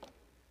you.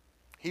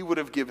 He would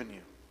have given you.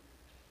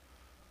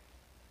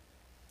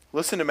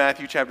 Listen to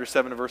Matthew chapter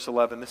 7 verse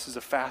 11. This is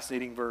a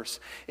fascinating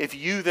verse. If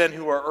you then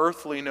who are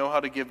earthly know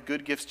how to give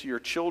good gifts to your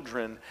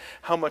children,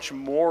 how much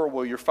more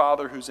will your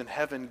Father who's in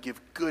heaven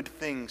give good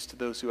things to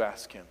those who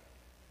ask Him?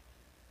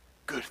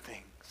 Good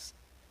things.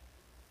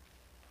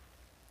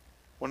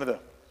 One of the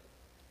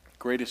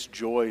greatest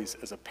joys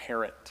as a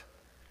parent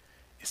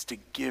is to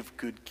give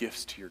good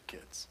gifts to your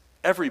kids.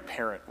 Every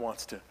parent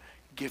wants to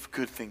give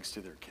good things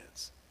to their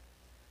kids.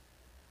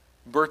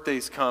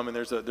 Birthdays come and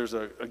there's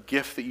a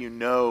gift that you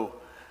know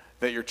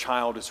that your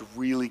child is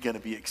really going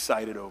to be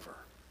excited over.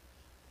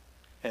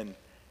 And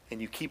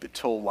you keep it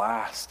till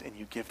last and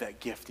you give that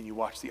gift and you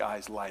watch the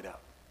eyes light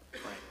up.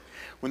 Right?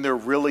 When they're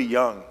really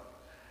young,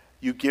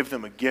 you give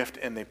them a gift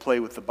and they play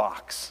with the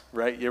box,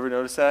 right? You ever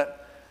notice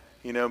that?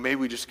 You know, maybe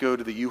we just go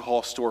to the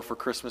U-Haul store for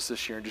Christmas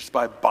this year and just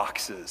buy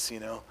boxes, you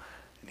know.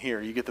 And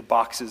here, you get the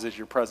boxes as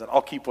your present.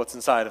 I'll keep what's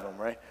inside of them,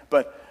 right?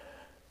 But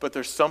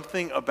there's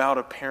something about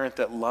a parent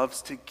that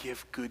loves to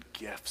give good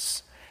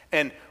gifts.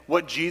 And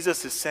what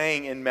Jesus is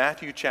saying in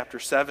Matthew chapter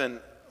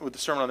 7 with the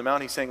Sermon on the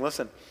Mount, He's saying,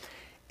 listen,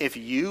 if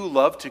you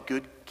love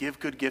to give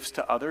good gifts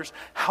to others,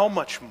 how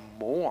much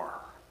more,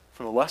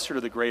 from the lesser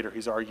to the greater,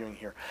 He's arguing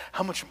here,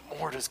 how much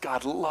more does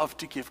God love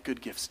to give good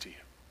gifts to you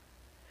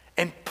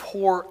and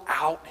pour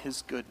out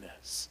His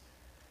goodness?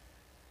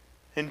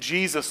 And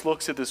Jesus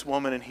looks at this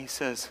woman and He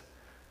says,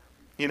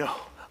 you know,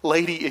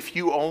 lady, if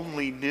you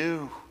only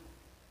knew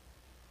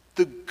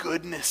the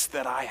goodness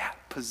that I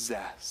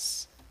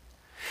possess,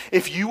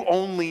 if you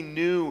only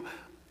knew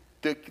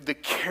the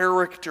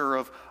character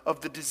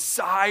of the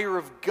desire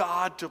of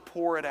God to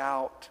pour it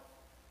out,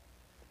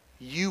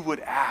 you would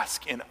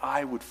ask and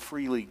I would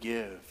freely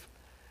give.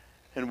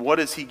 And what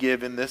does He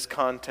give in this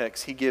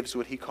context? He gives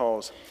what He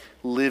calls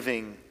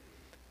living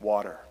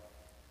water.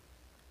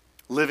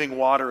 Living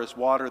water is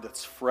water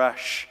that's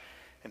fresh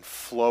and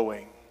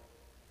flowing.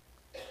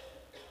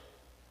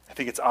 I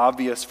think it's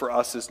obvious for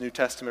us as New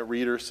Testament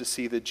readers to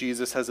see that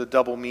Jesus has a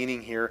double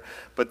meaning here,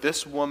 but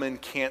this woman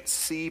can't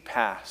see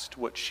past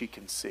what she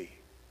can see.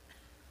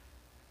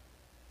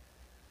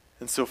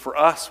 And so for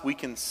us, we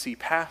can see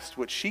past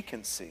what she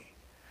can see.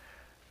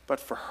 But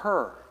for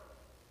her,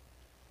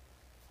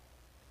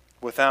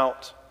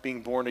 without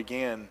being born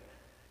again,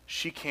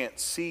 she can't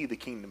see the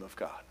kingdom of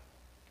God.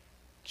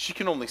 She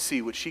can only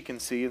see what she can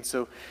see, and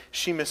so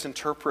she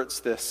misinterprets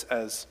this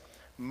as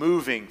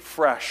moving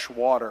fresh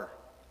water,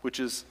 which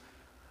is,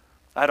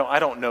 I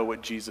don't know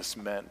what Jesus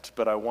meant,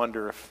 but I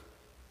wonder if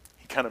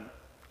He kind of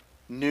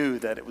knew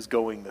that it was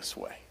going this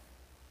way.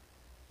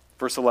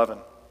 Verse 11,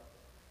 the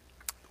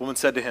woman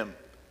said to Him,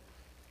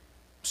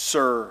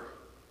 Sir,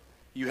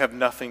 you have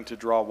nothing to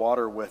draw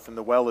water with, and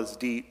the well is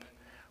deep.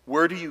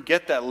 Where do you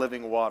get that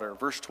living water?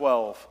 Verse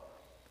 12,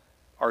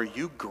 are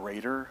you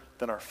greater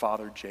than our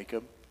father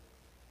Jacob?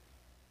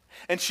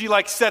 And she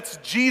sets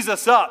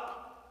Jesus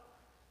up.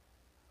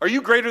 Are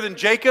you greater than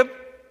Jacob?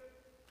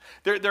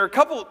 There are a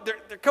couple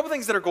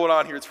things that are going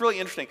on here. It's really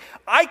interesting.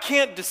 I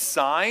can't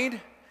decide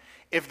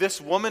if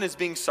this woman is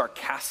being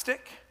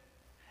sarcastic,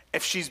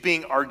 if she's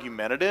being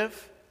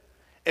argumentative,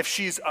 if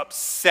she's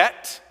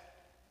upset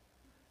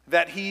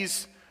that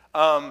he's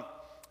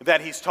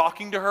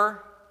talking to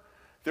her.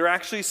 There are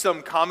actually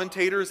some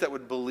commentators that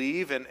would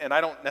believe, and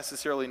I don't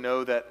necessarily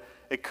know that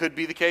it could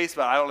be the case,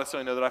 but I don't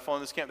necessarily know that I fall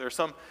in this camp. There are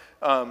some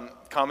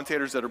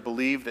commentators that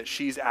believe that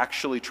she's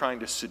actually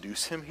trying to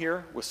seduce him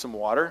here with some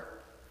water.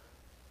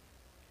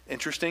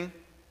 Interesting.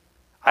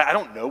 I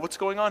don't know what's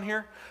going on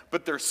here,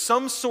 but there's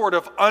some sort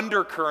of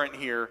undercurrent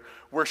here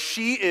where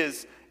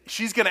she's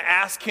going to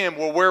ask him,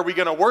 well, where are we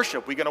going to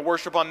worship? We going to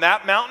worship on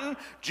that mountain?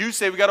 Jews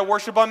say we got to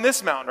worship on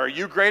this mountain. Are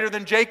you greater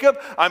than Jacob?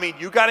 I mean,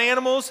 you got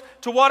animals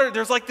to water.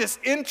 There's this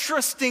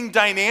interesting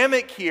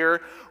dynamic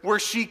here where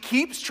she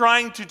keeps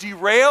trying to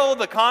derail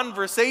the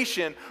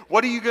conversation.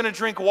 What are you going to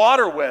drink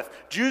water with?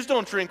 Jews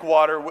don't drink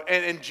water.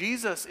 And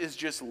Jesus is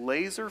just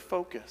laser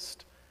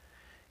focused.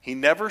 He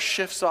never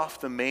shifts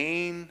off the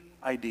main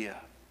idea.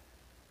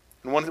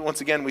 And once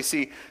again, we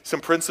see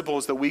some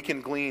principles that we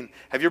can glean.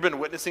 Have you ever been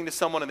witnessing to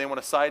someone and they want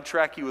to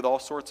sidetrack you with all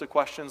sorts of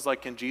questions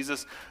like, can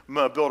Jesus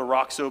make a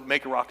rock so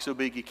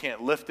big you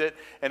can't lift it?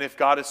 And if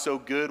God is so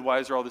good, why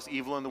is there all this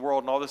evil in the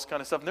world and all this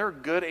kind of stuff? And there are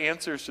good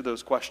answers to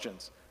those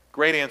questions.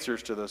 Great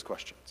answers to those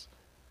questions.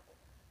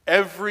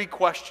 Every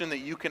question that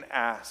you can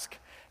ask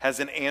has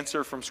an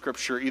answer from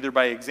Scripture, either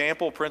by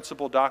example,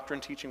 principle,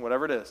 doctrine, teaching,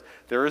 whatever it is.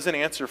 There is an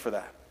answer for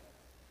that.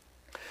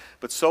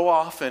 But so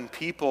often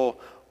people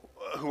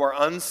who are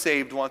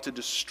unsaved want to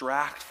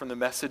distract from the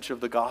message of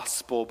the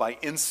gospel by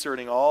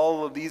inserting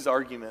all of these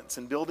arguments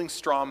and building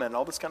straw men,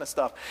 all this kind of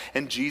stuff,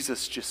 and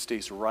Jesus just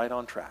stays right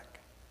on track.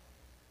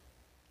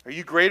 Are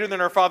you greater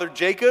than our father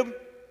Jacob?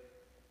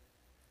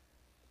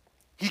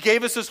 He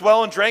gave us this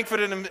well and drank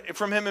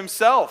from him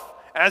himself,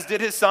 as did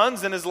his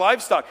sons and his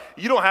livestock.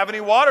 You don't have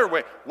any water.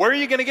 Where are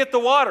you going to get the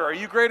water? Are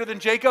you greater than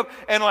Jacob?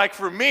 And like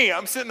for me,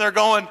 I'm sitting there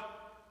going,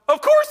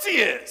 of course he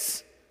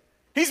is.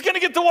 He's going to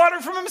get the water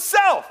from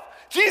himself.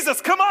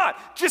 Jesus, come on,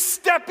 just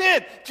step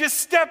in. Just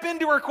step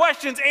into her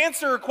questions,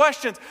 answer her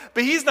questions.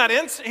 But he's not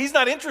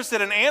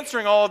interested in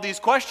answering all of these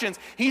questions.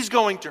 He's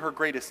going to her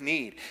greatest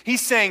need.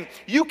 He's saying,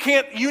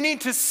 you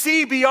need to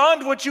see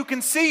beyond what you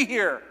can see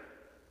here.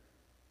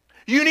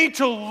 You need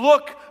to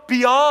look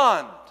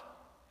beyond.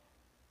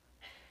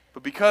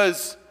 But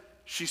because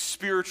she's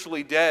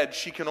spiritually dead,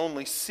 she can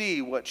only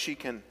see what she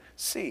can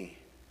see.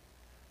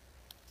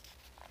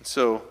 And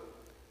so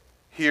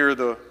here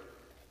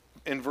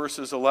in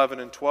verses 11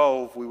 and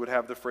 12, we would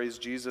have the phrase,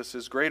 Jesus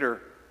is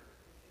greater.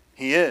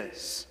 He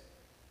is.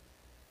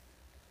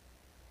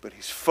 But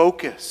he's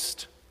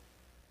focused.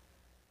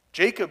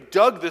 Jacob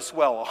dug this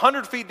well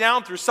 100 feet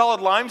down through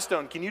solid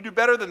limestone. Can you do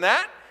better than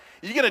that?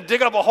 You going to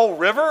dig up a whole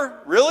river?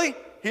 Really?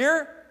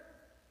 Here?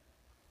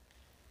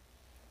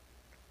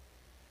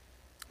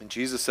 And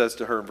Jesus says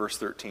to her in verse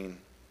 13,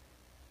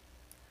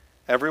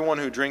 everyone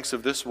who drinks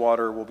of this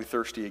water will be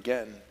thirsty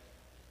again.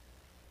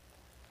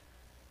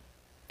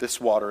 This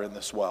water in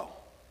this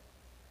well.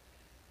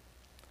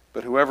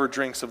 But whoever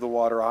drinks of the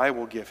water I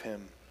will give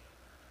him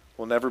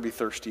will never be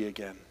thirsty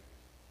again.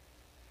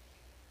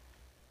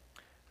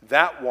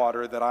 That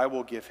water that I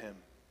will give him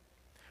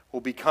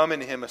will become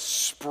in him a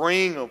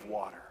spring of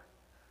water,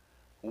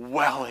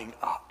 welling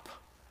up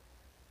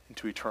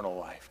into eternal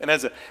life. And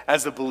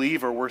as a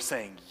believer, we're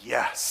saying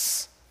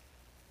yes.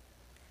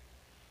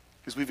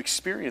 Because we've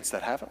experienced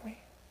that, haven't we?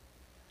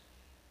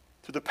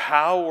 Through the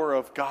power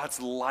of God's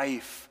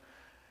life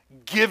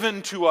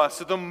given to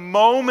us at the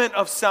moment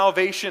of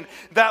salvation,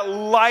 that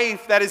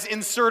life that is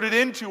inserted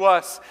into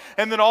us,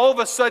 and then all of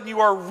a sudden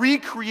you are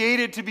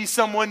recreated to be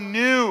someone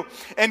new,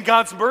 and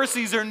God's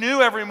mercies are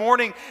new every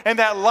morning, and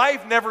that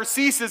life never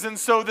ceases, and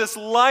so this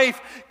life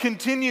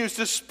continues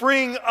to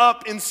spring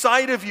up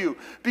inside of you,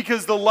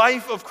 because the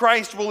life of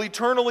Christ will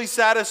eternally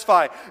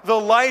satisfy. The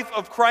life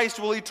of Christ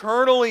will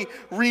eternally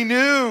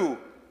renew.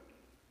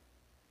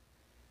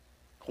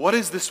 What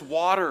is this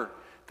water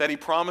that he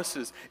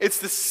promises? It's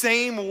the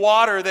same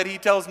water that he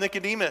tells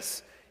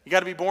Nicodemus. You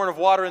got to be born of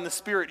water and the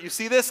Spirit. You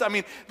see this? I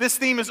mean, this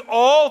theme is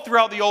all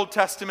throughout the Old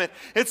Testament.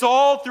 It's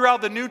all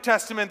throughout the New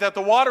Testament, that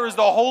the water is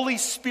the Holy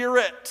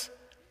Spirit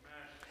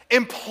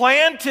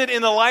implanted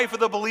in the life of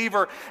the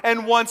believer.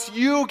 And once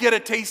you get a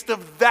taste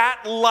of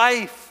that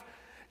life,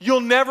 you'll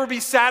never be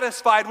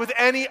satisfied with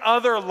any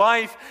other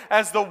life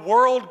as the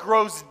world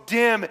grows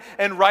dim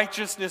and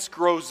righteousness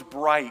grows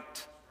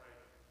bright.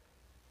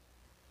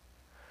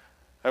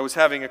 I was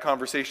having a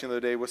conversation the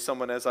other day with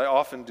someone, as I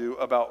often do,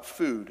 about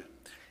food.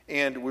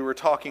 And we were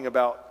talking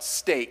about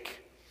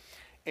steak.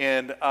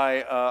 And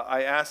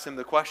I asked him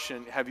the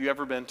question, have you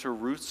ever been to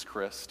Ruth's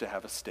Chris to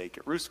have a steak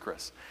at Ruth's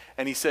Chris?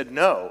 And he said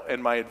no.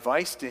 And my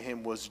advice to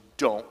him was,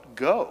 don't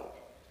go.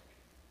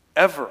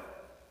 Ever.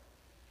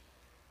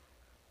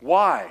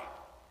 Why?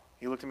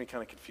 He looked at me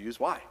kind of confused.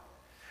 Why?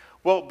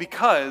 Well,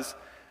 because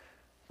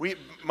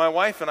my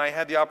wife and I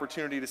had the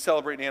opportunity to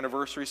celebrate an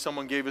anniversary.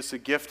 Someone gave us a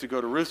gift to go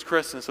to Ruth's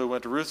Chris, and so we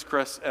went to Ruth's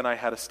Chris, and I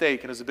had a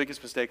steak, and it was the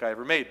biggest mistake I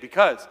ever made,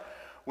 because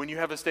when you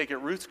have a steak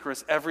at Ruth's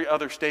Chris, every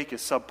other steak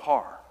is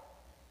subpar.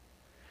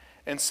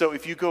 And so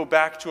if you go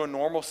back to a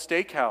normal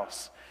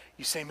steakhouse,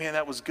 you say, man,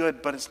 that was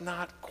good, but it's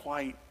not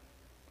quite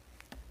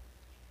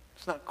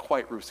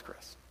Ruth's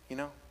Chris, you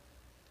know?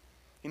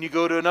 And you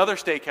go to another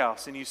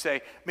steakhouse, and you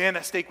say, man,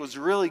 that steak was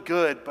really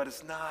good, but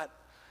it's not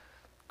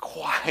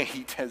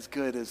quite as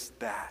good as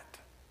that.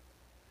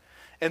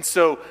 And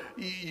so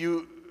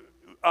you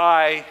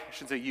go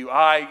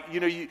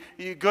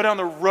down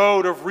the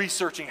road of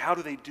researching, how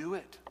do they do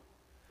it?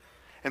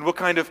 And what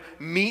kind of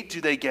meat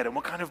do they get? And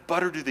what kind of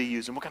butter do they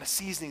use? And what kind of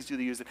seasonings do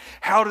they use? And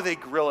how do they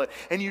grill it?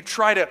 And you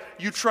try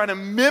to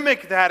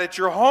mimic that at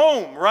your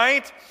home,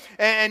 right?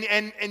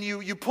 And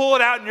you pull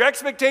it out, and your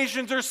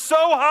expectations are so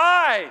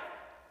high.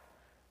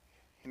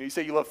 You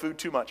say you love food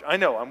too much. I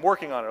know, I'm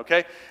working on it,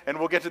 okay? And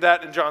we'll get to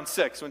that in John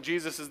 6, when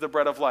Jesus is the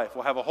bread of life.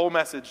 We'll have a whole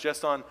message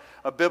just on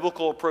a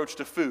biblical approach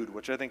to food,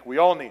 which I think we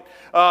all need.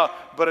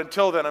 But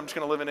until then, I'm just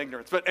going to live in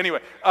ignorance. But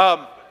anyway,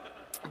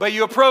 but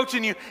you approach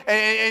and you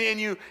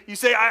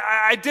say,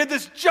 I did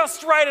this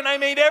just right, and I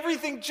made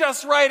everything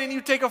just right. And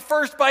you take a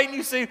first bite and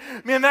you say,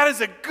 man, that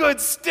is a good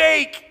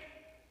steak.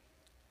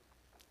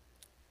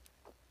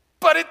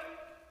 But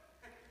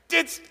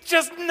it's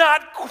just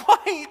not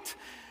quite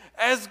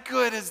as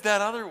good as that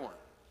other one.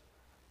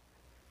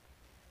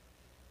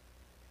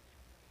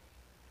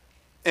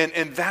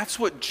 And that's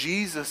what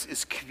Jesus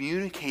is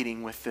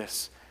communicating with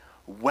this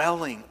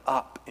welling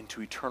up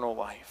into eternal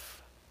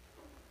life.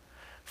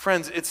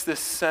 Friends, it's this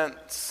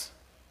sense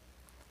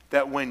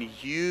that when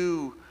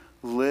you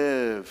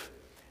live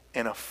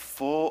in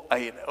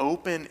an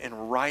open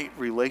and right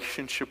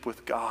relationship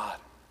with God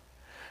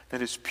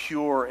that is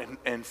pure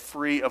and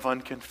free of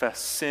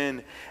unconfessed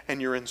sin,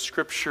 and you're in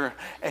Scripture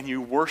and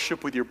you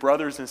worship with your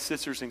brothers and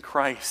sisters in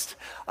Christ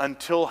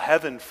until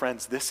heaven,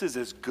 friends, this is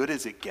as good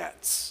as it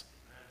gets.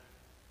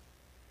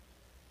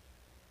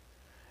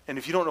 And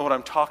if you don't know what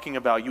I'm talking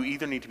about, you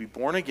either need to be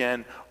born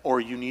again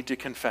or you need to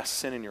confess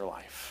sin in your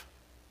life.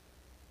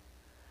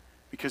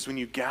 Because when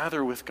you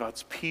gather with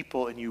God's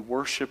people and you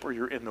worship, or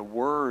you're in the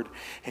Word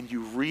and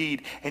you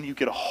read and you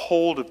get a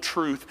hold of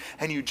truth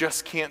and you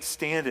just can't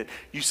stand it,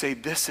 you say,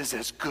 this is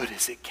as good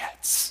as it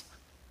gets.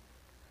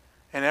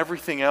 And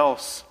everything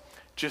else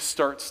just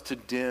starts to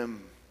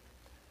dim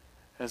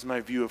as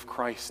my view of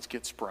Christ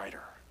gets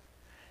brighter.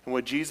 And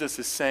what Jesus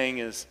is saying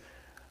is,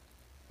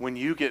 when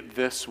you get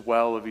this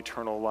well of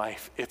eternal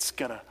life, it's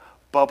going to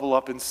bubble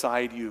up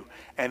inside you,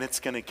 and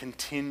it's going to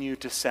continue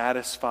to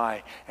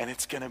satisfy, and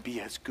it's going to be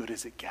as good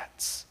as it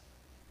gets.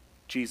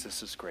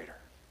 Jesus is greater.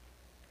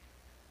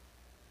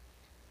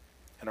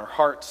 And our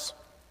hearts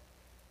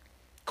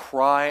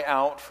cry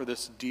out for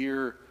this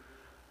dear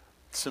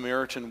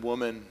Samaritan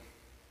woman.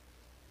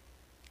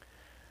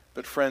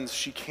 But friends,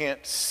 she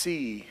can't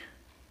see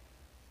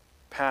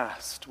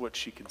past what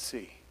she can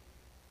see.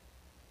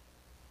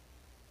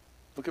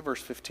 Look at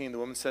verse 15. The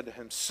woman said to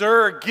him,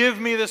 "Sir, give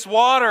me this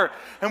water."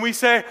 And we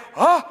say,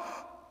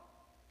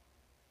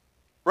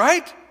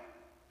 right?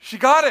 She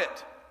got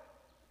it.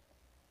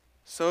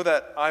 "So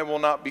that I will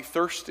not be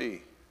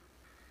thirsty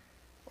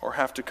or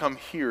have to come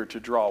here to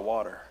draw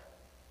water."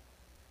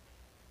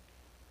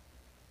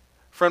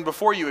 Friend,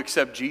 before you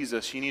accept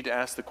Jesus, you need to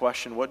ask the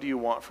question, what do you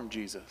want from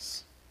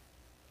Jesus?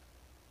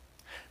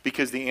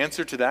 Because the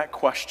answer to that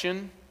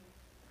question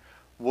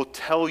will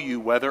tell you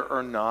whether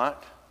or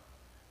not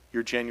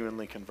you're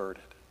genuinely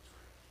converted.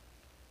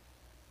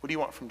 What do you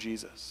want from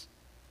Jesus?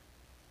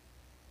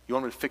 You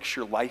want him to fix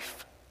your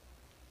life?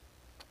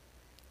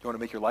 You want to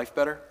make your life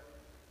better?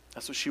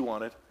 That's what she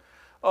wanted.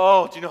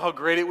 Oh, do you know how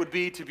great it would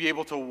be to be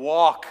able to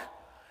walk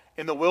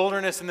in the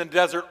wilderness in the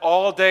desert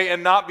all day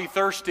and not be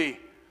thirsty?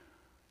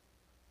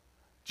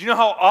 Do you know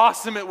how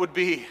awesome it would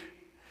be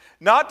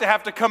not to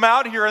have to come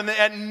out here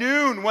at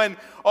noon when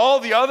all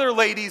the other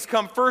ladies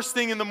come first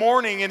thing in the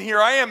morning, and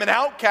here I am, an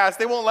outcast.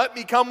 They won't let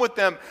me come with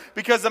them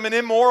because I'm an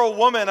immoral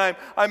woman. I'm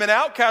an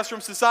outcast from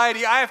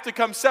society. I have to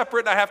come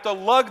separate, and I have to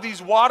lug these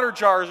water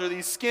jars or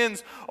these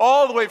skins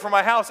all the way from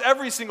my house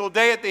every single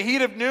day at the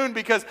heat of noon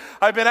because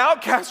I've been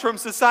outcast from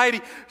society.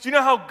 Do you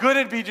know how good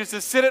it'd be just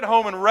to sit at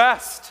home and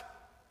rest?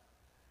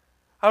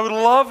 I would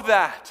love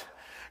that.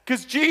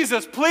 Because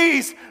Jesus,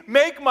 please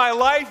make my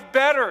life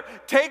better.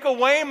 Take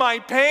away my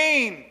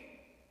pain.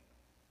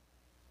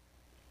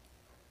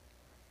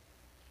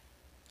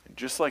 And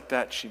just like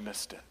that, she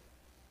missed it.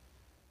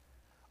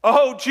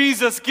 Oh,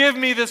 Jesus, give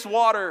me this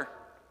water.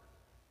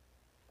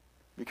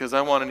 Because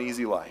I want an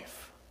easy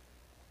life.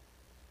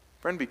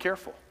 Friend, be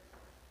careful.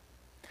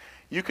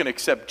 You can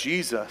accept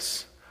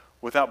Jesus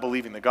without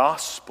believing the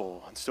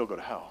gospel and still go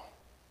to hell.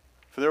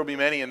 For there will be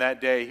many in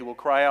that day who will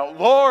cry out,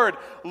 "Lord,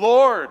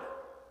 Lord,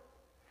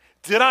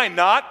 did I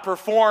not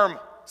perform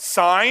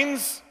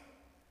signs?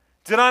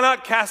 Did I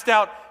not cast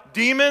out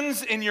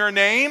demons in your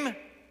name?"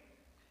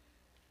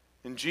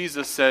 And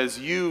Jesus says,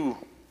 you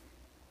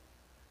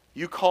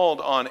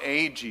called on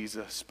a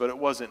Jesus, but it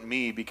wasn't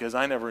me because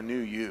I never knew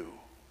you.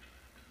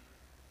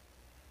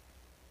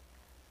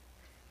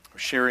 I'm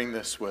sharing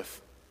this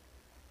with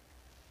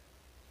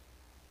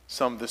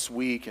some this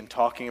week and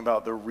talking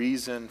about the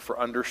reason for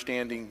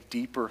understanding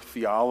deeper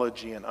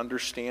theology and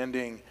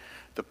understanding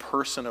the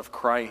person of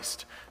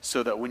Christ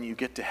so that when you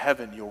get to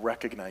heaven, you'll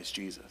recognize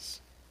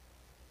Jesus.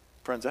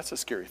 Friends, that's a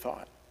scary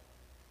thought.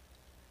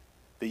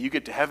 That you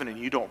get to heaven and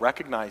you don't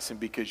recognize him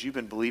because you've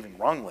been believing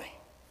wrongly.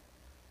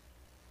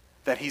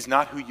 That he's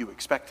not who you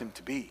expect him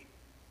to be.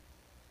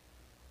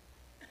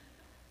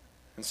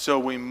 And so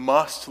we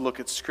must look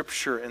at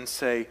Scripture and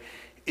say,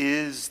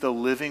 is the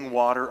living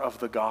water of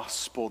the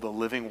gospel the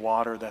living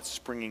water that's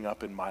springing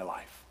up in my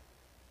life?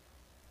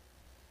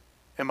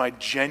 Am I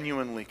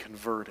genuinely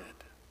converted?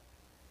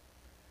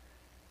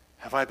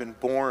 Have I been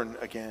born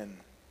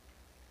again?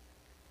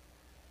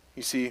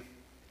 You see,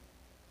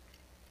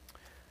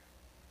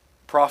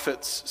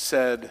 prophets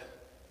said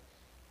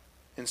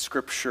in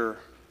Scripture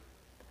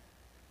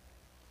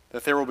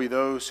that there will be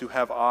those who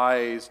have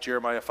eyes,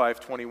 Jeremiah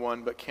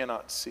 5:21, but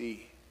cannot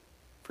see.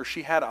 For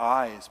she had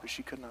eyes, but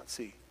she could not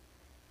see.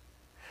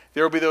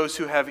 There will be those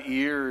who have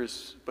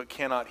ears, but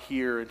cannot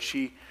hear. And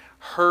she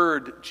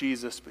heard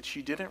Jesus, but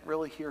she didn't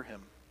really hear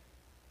him.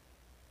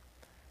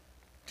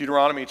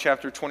 Deuteronomy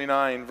chapter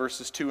 29,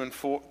 verses 2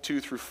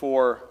 through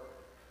 4.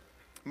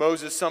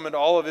 Moses summoned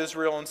all of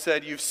Israel and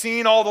said, "You've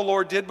seen all the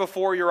Lord did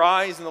before your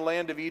eyes in the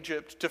land of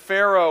Egypt, to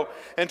Pharaoh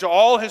and to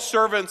all his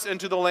servants and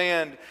to the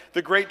land.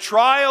 The great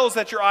trials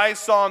that your eyes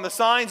saw and the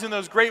signs and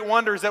those great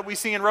wonders that we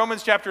see in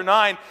Romans chapter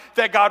 9,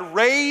 that God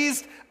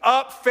raised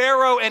up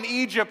Pharaoh and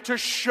Egypt to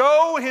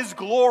show his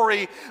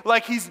glory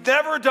like he's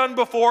never done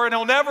before and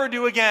he'll never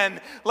do again.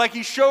 Like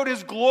he showed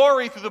his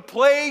glory through the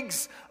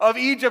plagues of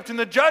Egypt and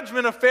the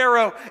judgment of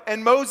Pharaoh."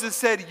 And Moses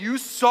said, "You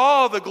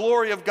saw the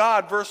glory of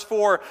God." Verse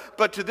 4,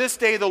 "But to this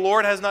day the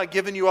Lord has not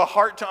given you a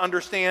heart to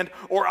understand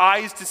or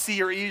eyes to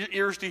see or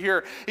ears to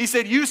hear." He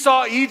said, you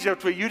saw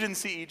Egypt, but you didn't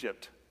see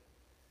Egypt.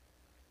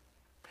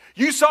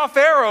 You saw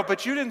Pharaoh,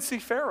 but you didn't see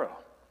Pharaoh.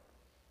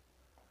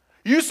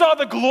 You saw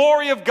the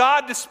glory of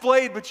God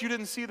displayed, but you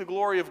didn't see the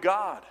glory of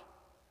God.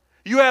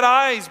 You had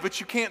eyes,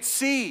 but you can't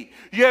see.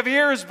 You have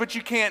ears, but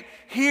you can't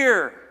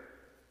hear.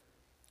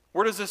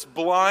 Where does this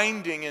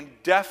blinding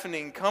and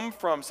deafening come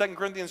from? 2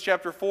 Corinthians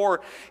chapter 4,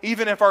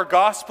 "Even if our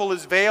gospel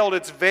is veiled,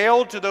 it's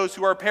veiled to those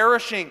who are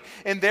perishing.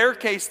 In their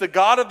case, the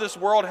God of this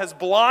world has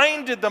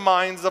blinded the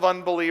minds of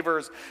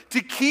unbelievers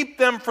to keep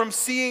them from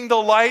seeing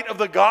the light of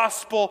the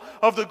gospel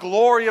of the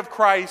glory of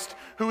Christ,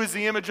 who is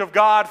the image of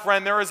God."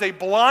 Friend, there is a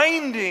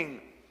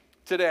blinding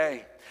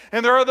today.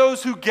 And there are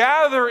those who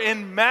gather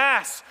in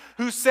mass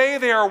who say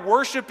they are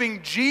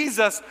worshiping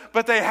Jesus,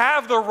 but they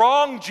have the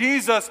wrong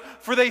Jesus,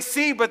 for they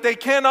see, but they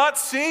cannot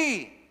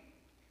see.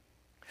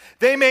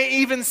 They may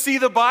even see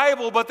the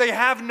Bible, but they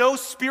have no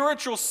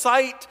spiritual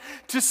sight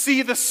to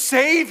see the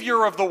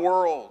Savior of the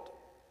world.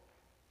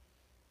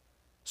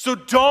 So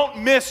don't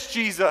miss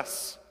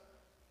Jesus.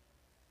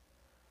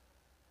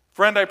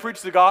 Friend, I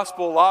preach the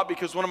gospel a lot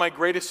because one of my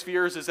greatest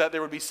fears is that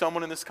there would be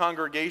someone in this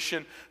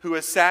congregation who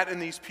has sat in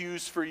these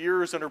pews for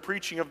years under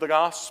preaching of the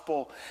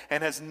gospel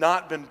and has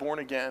not been born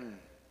again.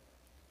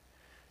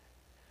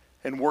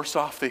 And worse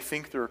off, they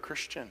think they're a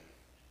Christian.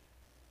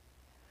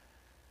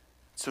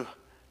 So,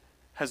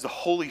 has the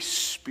Holy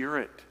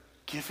Spirit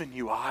given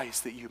you eyes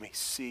that you may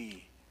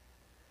see?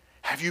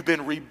 Have you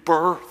been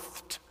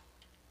rebirthed?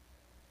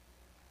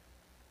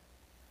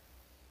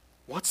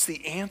 What's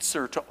the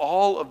answer to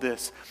all of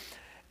this?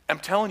 I'm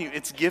telling you,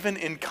 it's given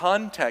in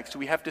context.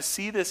 We have to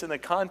see this in the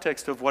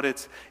context of what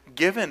it's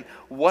given.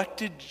 What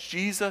did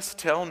Jesus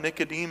tell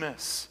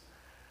Nicodemus?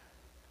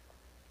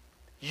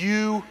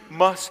 You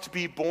must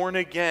be born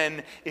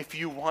again if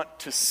you want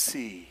to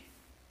see.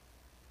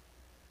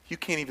 You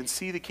can't even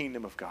see the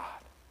kingdom of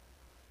God.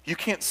 You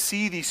can't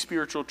see these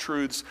spiritual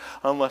truths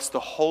unless the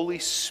Holy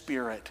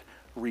Spirit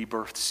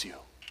rebirths you.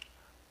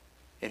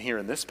 And here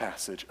in this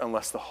passage,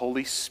 unless the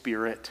Holy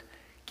Spirit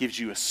gives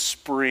you a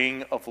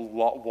spring of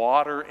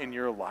water in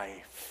your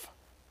life,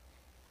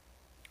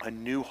 a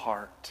new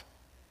heart.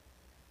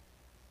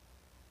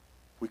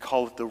 We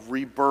call it the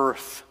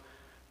rebirth,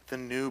 the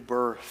new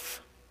birth.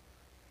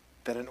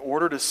 That in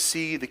order to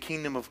see the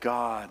kingdom of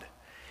God,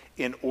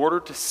 in order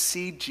to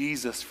see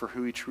Jesus for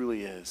who he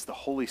truly is, the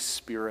Holy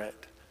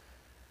Spirit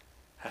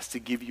has to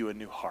give you a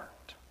new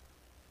heart.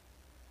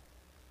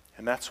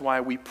 And that's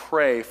why we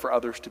pray for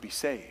others to be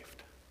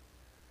saved.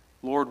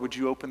 Lord, would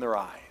you open their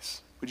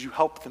eyes? Would you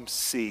help them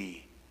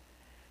see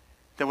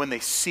that when they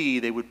see,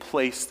 they would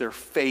place their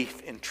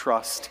faith and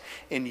trust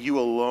in you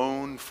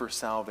alone for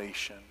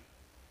salvation?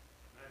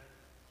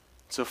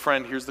 So,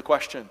 friend, here's the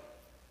question.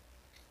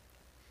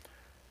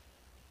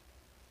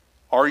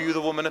 Are you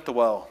the woman at the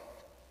well?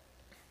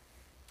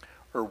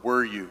 Or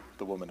were you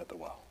the woman at the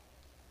well?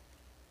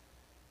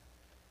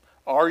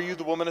 Are you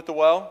the woman at the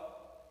well?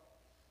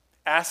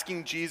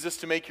 Asking Jesus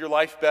to make your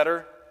life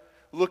better?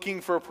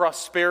 Looking for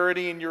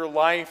prosperity in your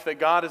life that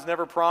God has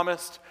never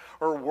promised?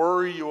 Or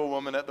were you a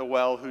woman at the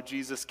well who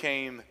Jesus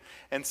came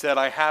and said,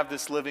 I have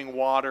this living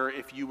water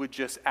if you would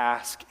just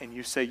ask, and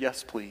you say,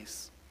 yes,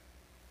 please.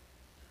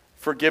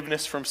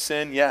 Forgiveness from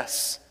sin,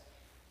 yes.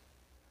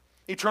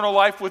 Eternal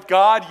life with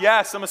God,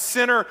 yes. I'm a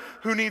sinner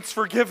who needs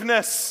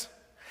forgiveness.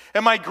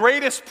 And my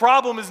greatest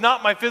problem is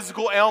not my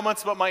physical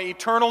ailments, but my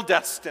eternal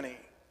destiny.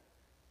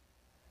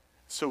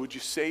 So would you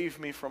save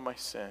me from my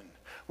sin?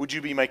 Would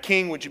you be my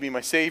king? Would you be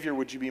my savior?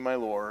 Would you be my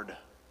Lord?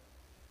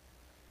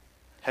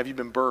 Have you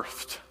been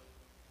birthed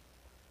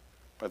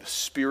by the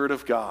Spirit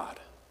of God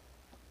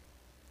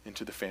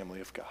into the family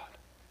of God?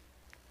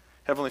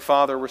 Heavenly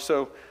Father, we're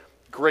so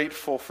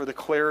grateful for the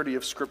clarity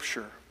of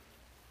Scripture,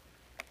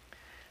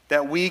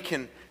 that we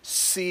can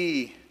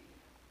see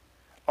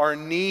our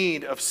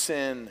need of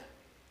sin,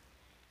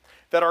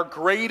 that our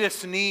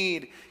greatest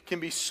need can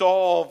be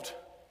solved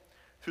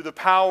through the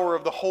power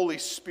of the Holy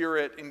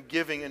Spirit in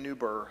giving a new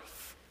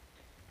birth.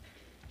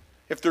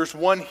 If there's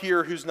one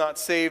here who's not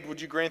saved,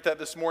 would you grant that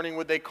this morning?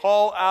 Would they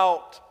call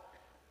out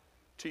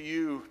to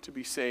you to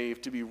be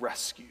saved, to be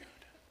rescued?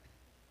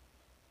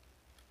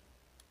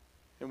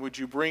 And would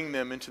you bring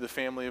them into the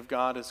family of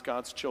God as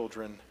God's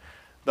children?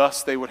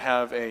 Thus they would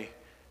have a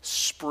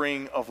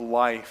spring of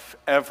life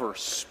ever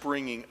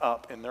springing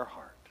up in their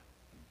heart.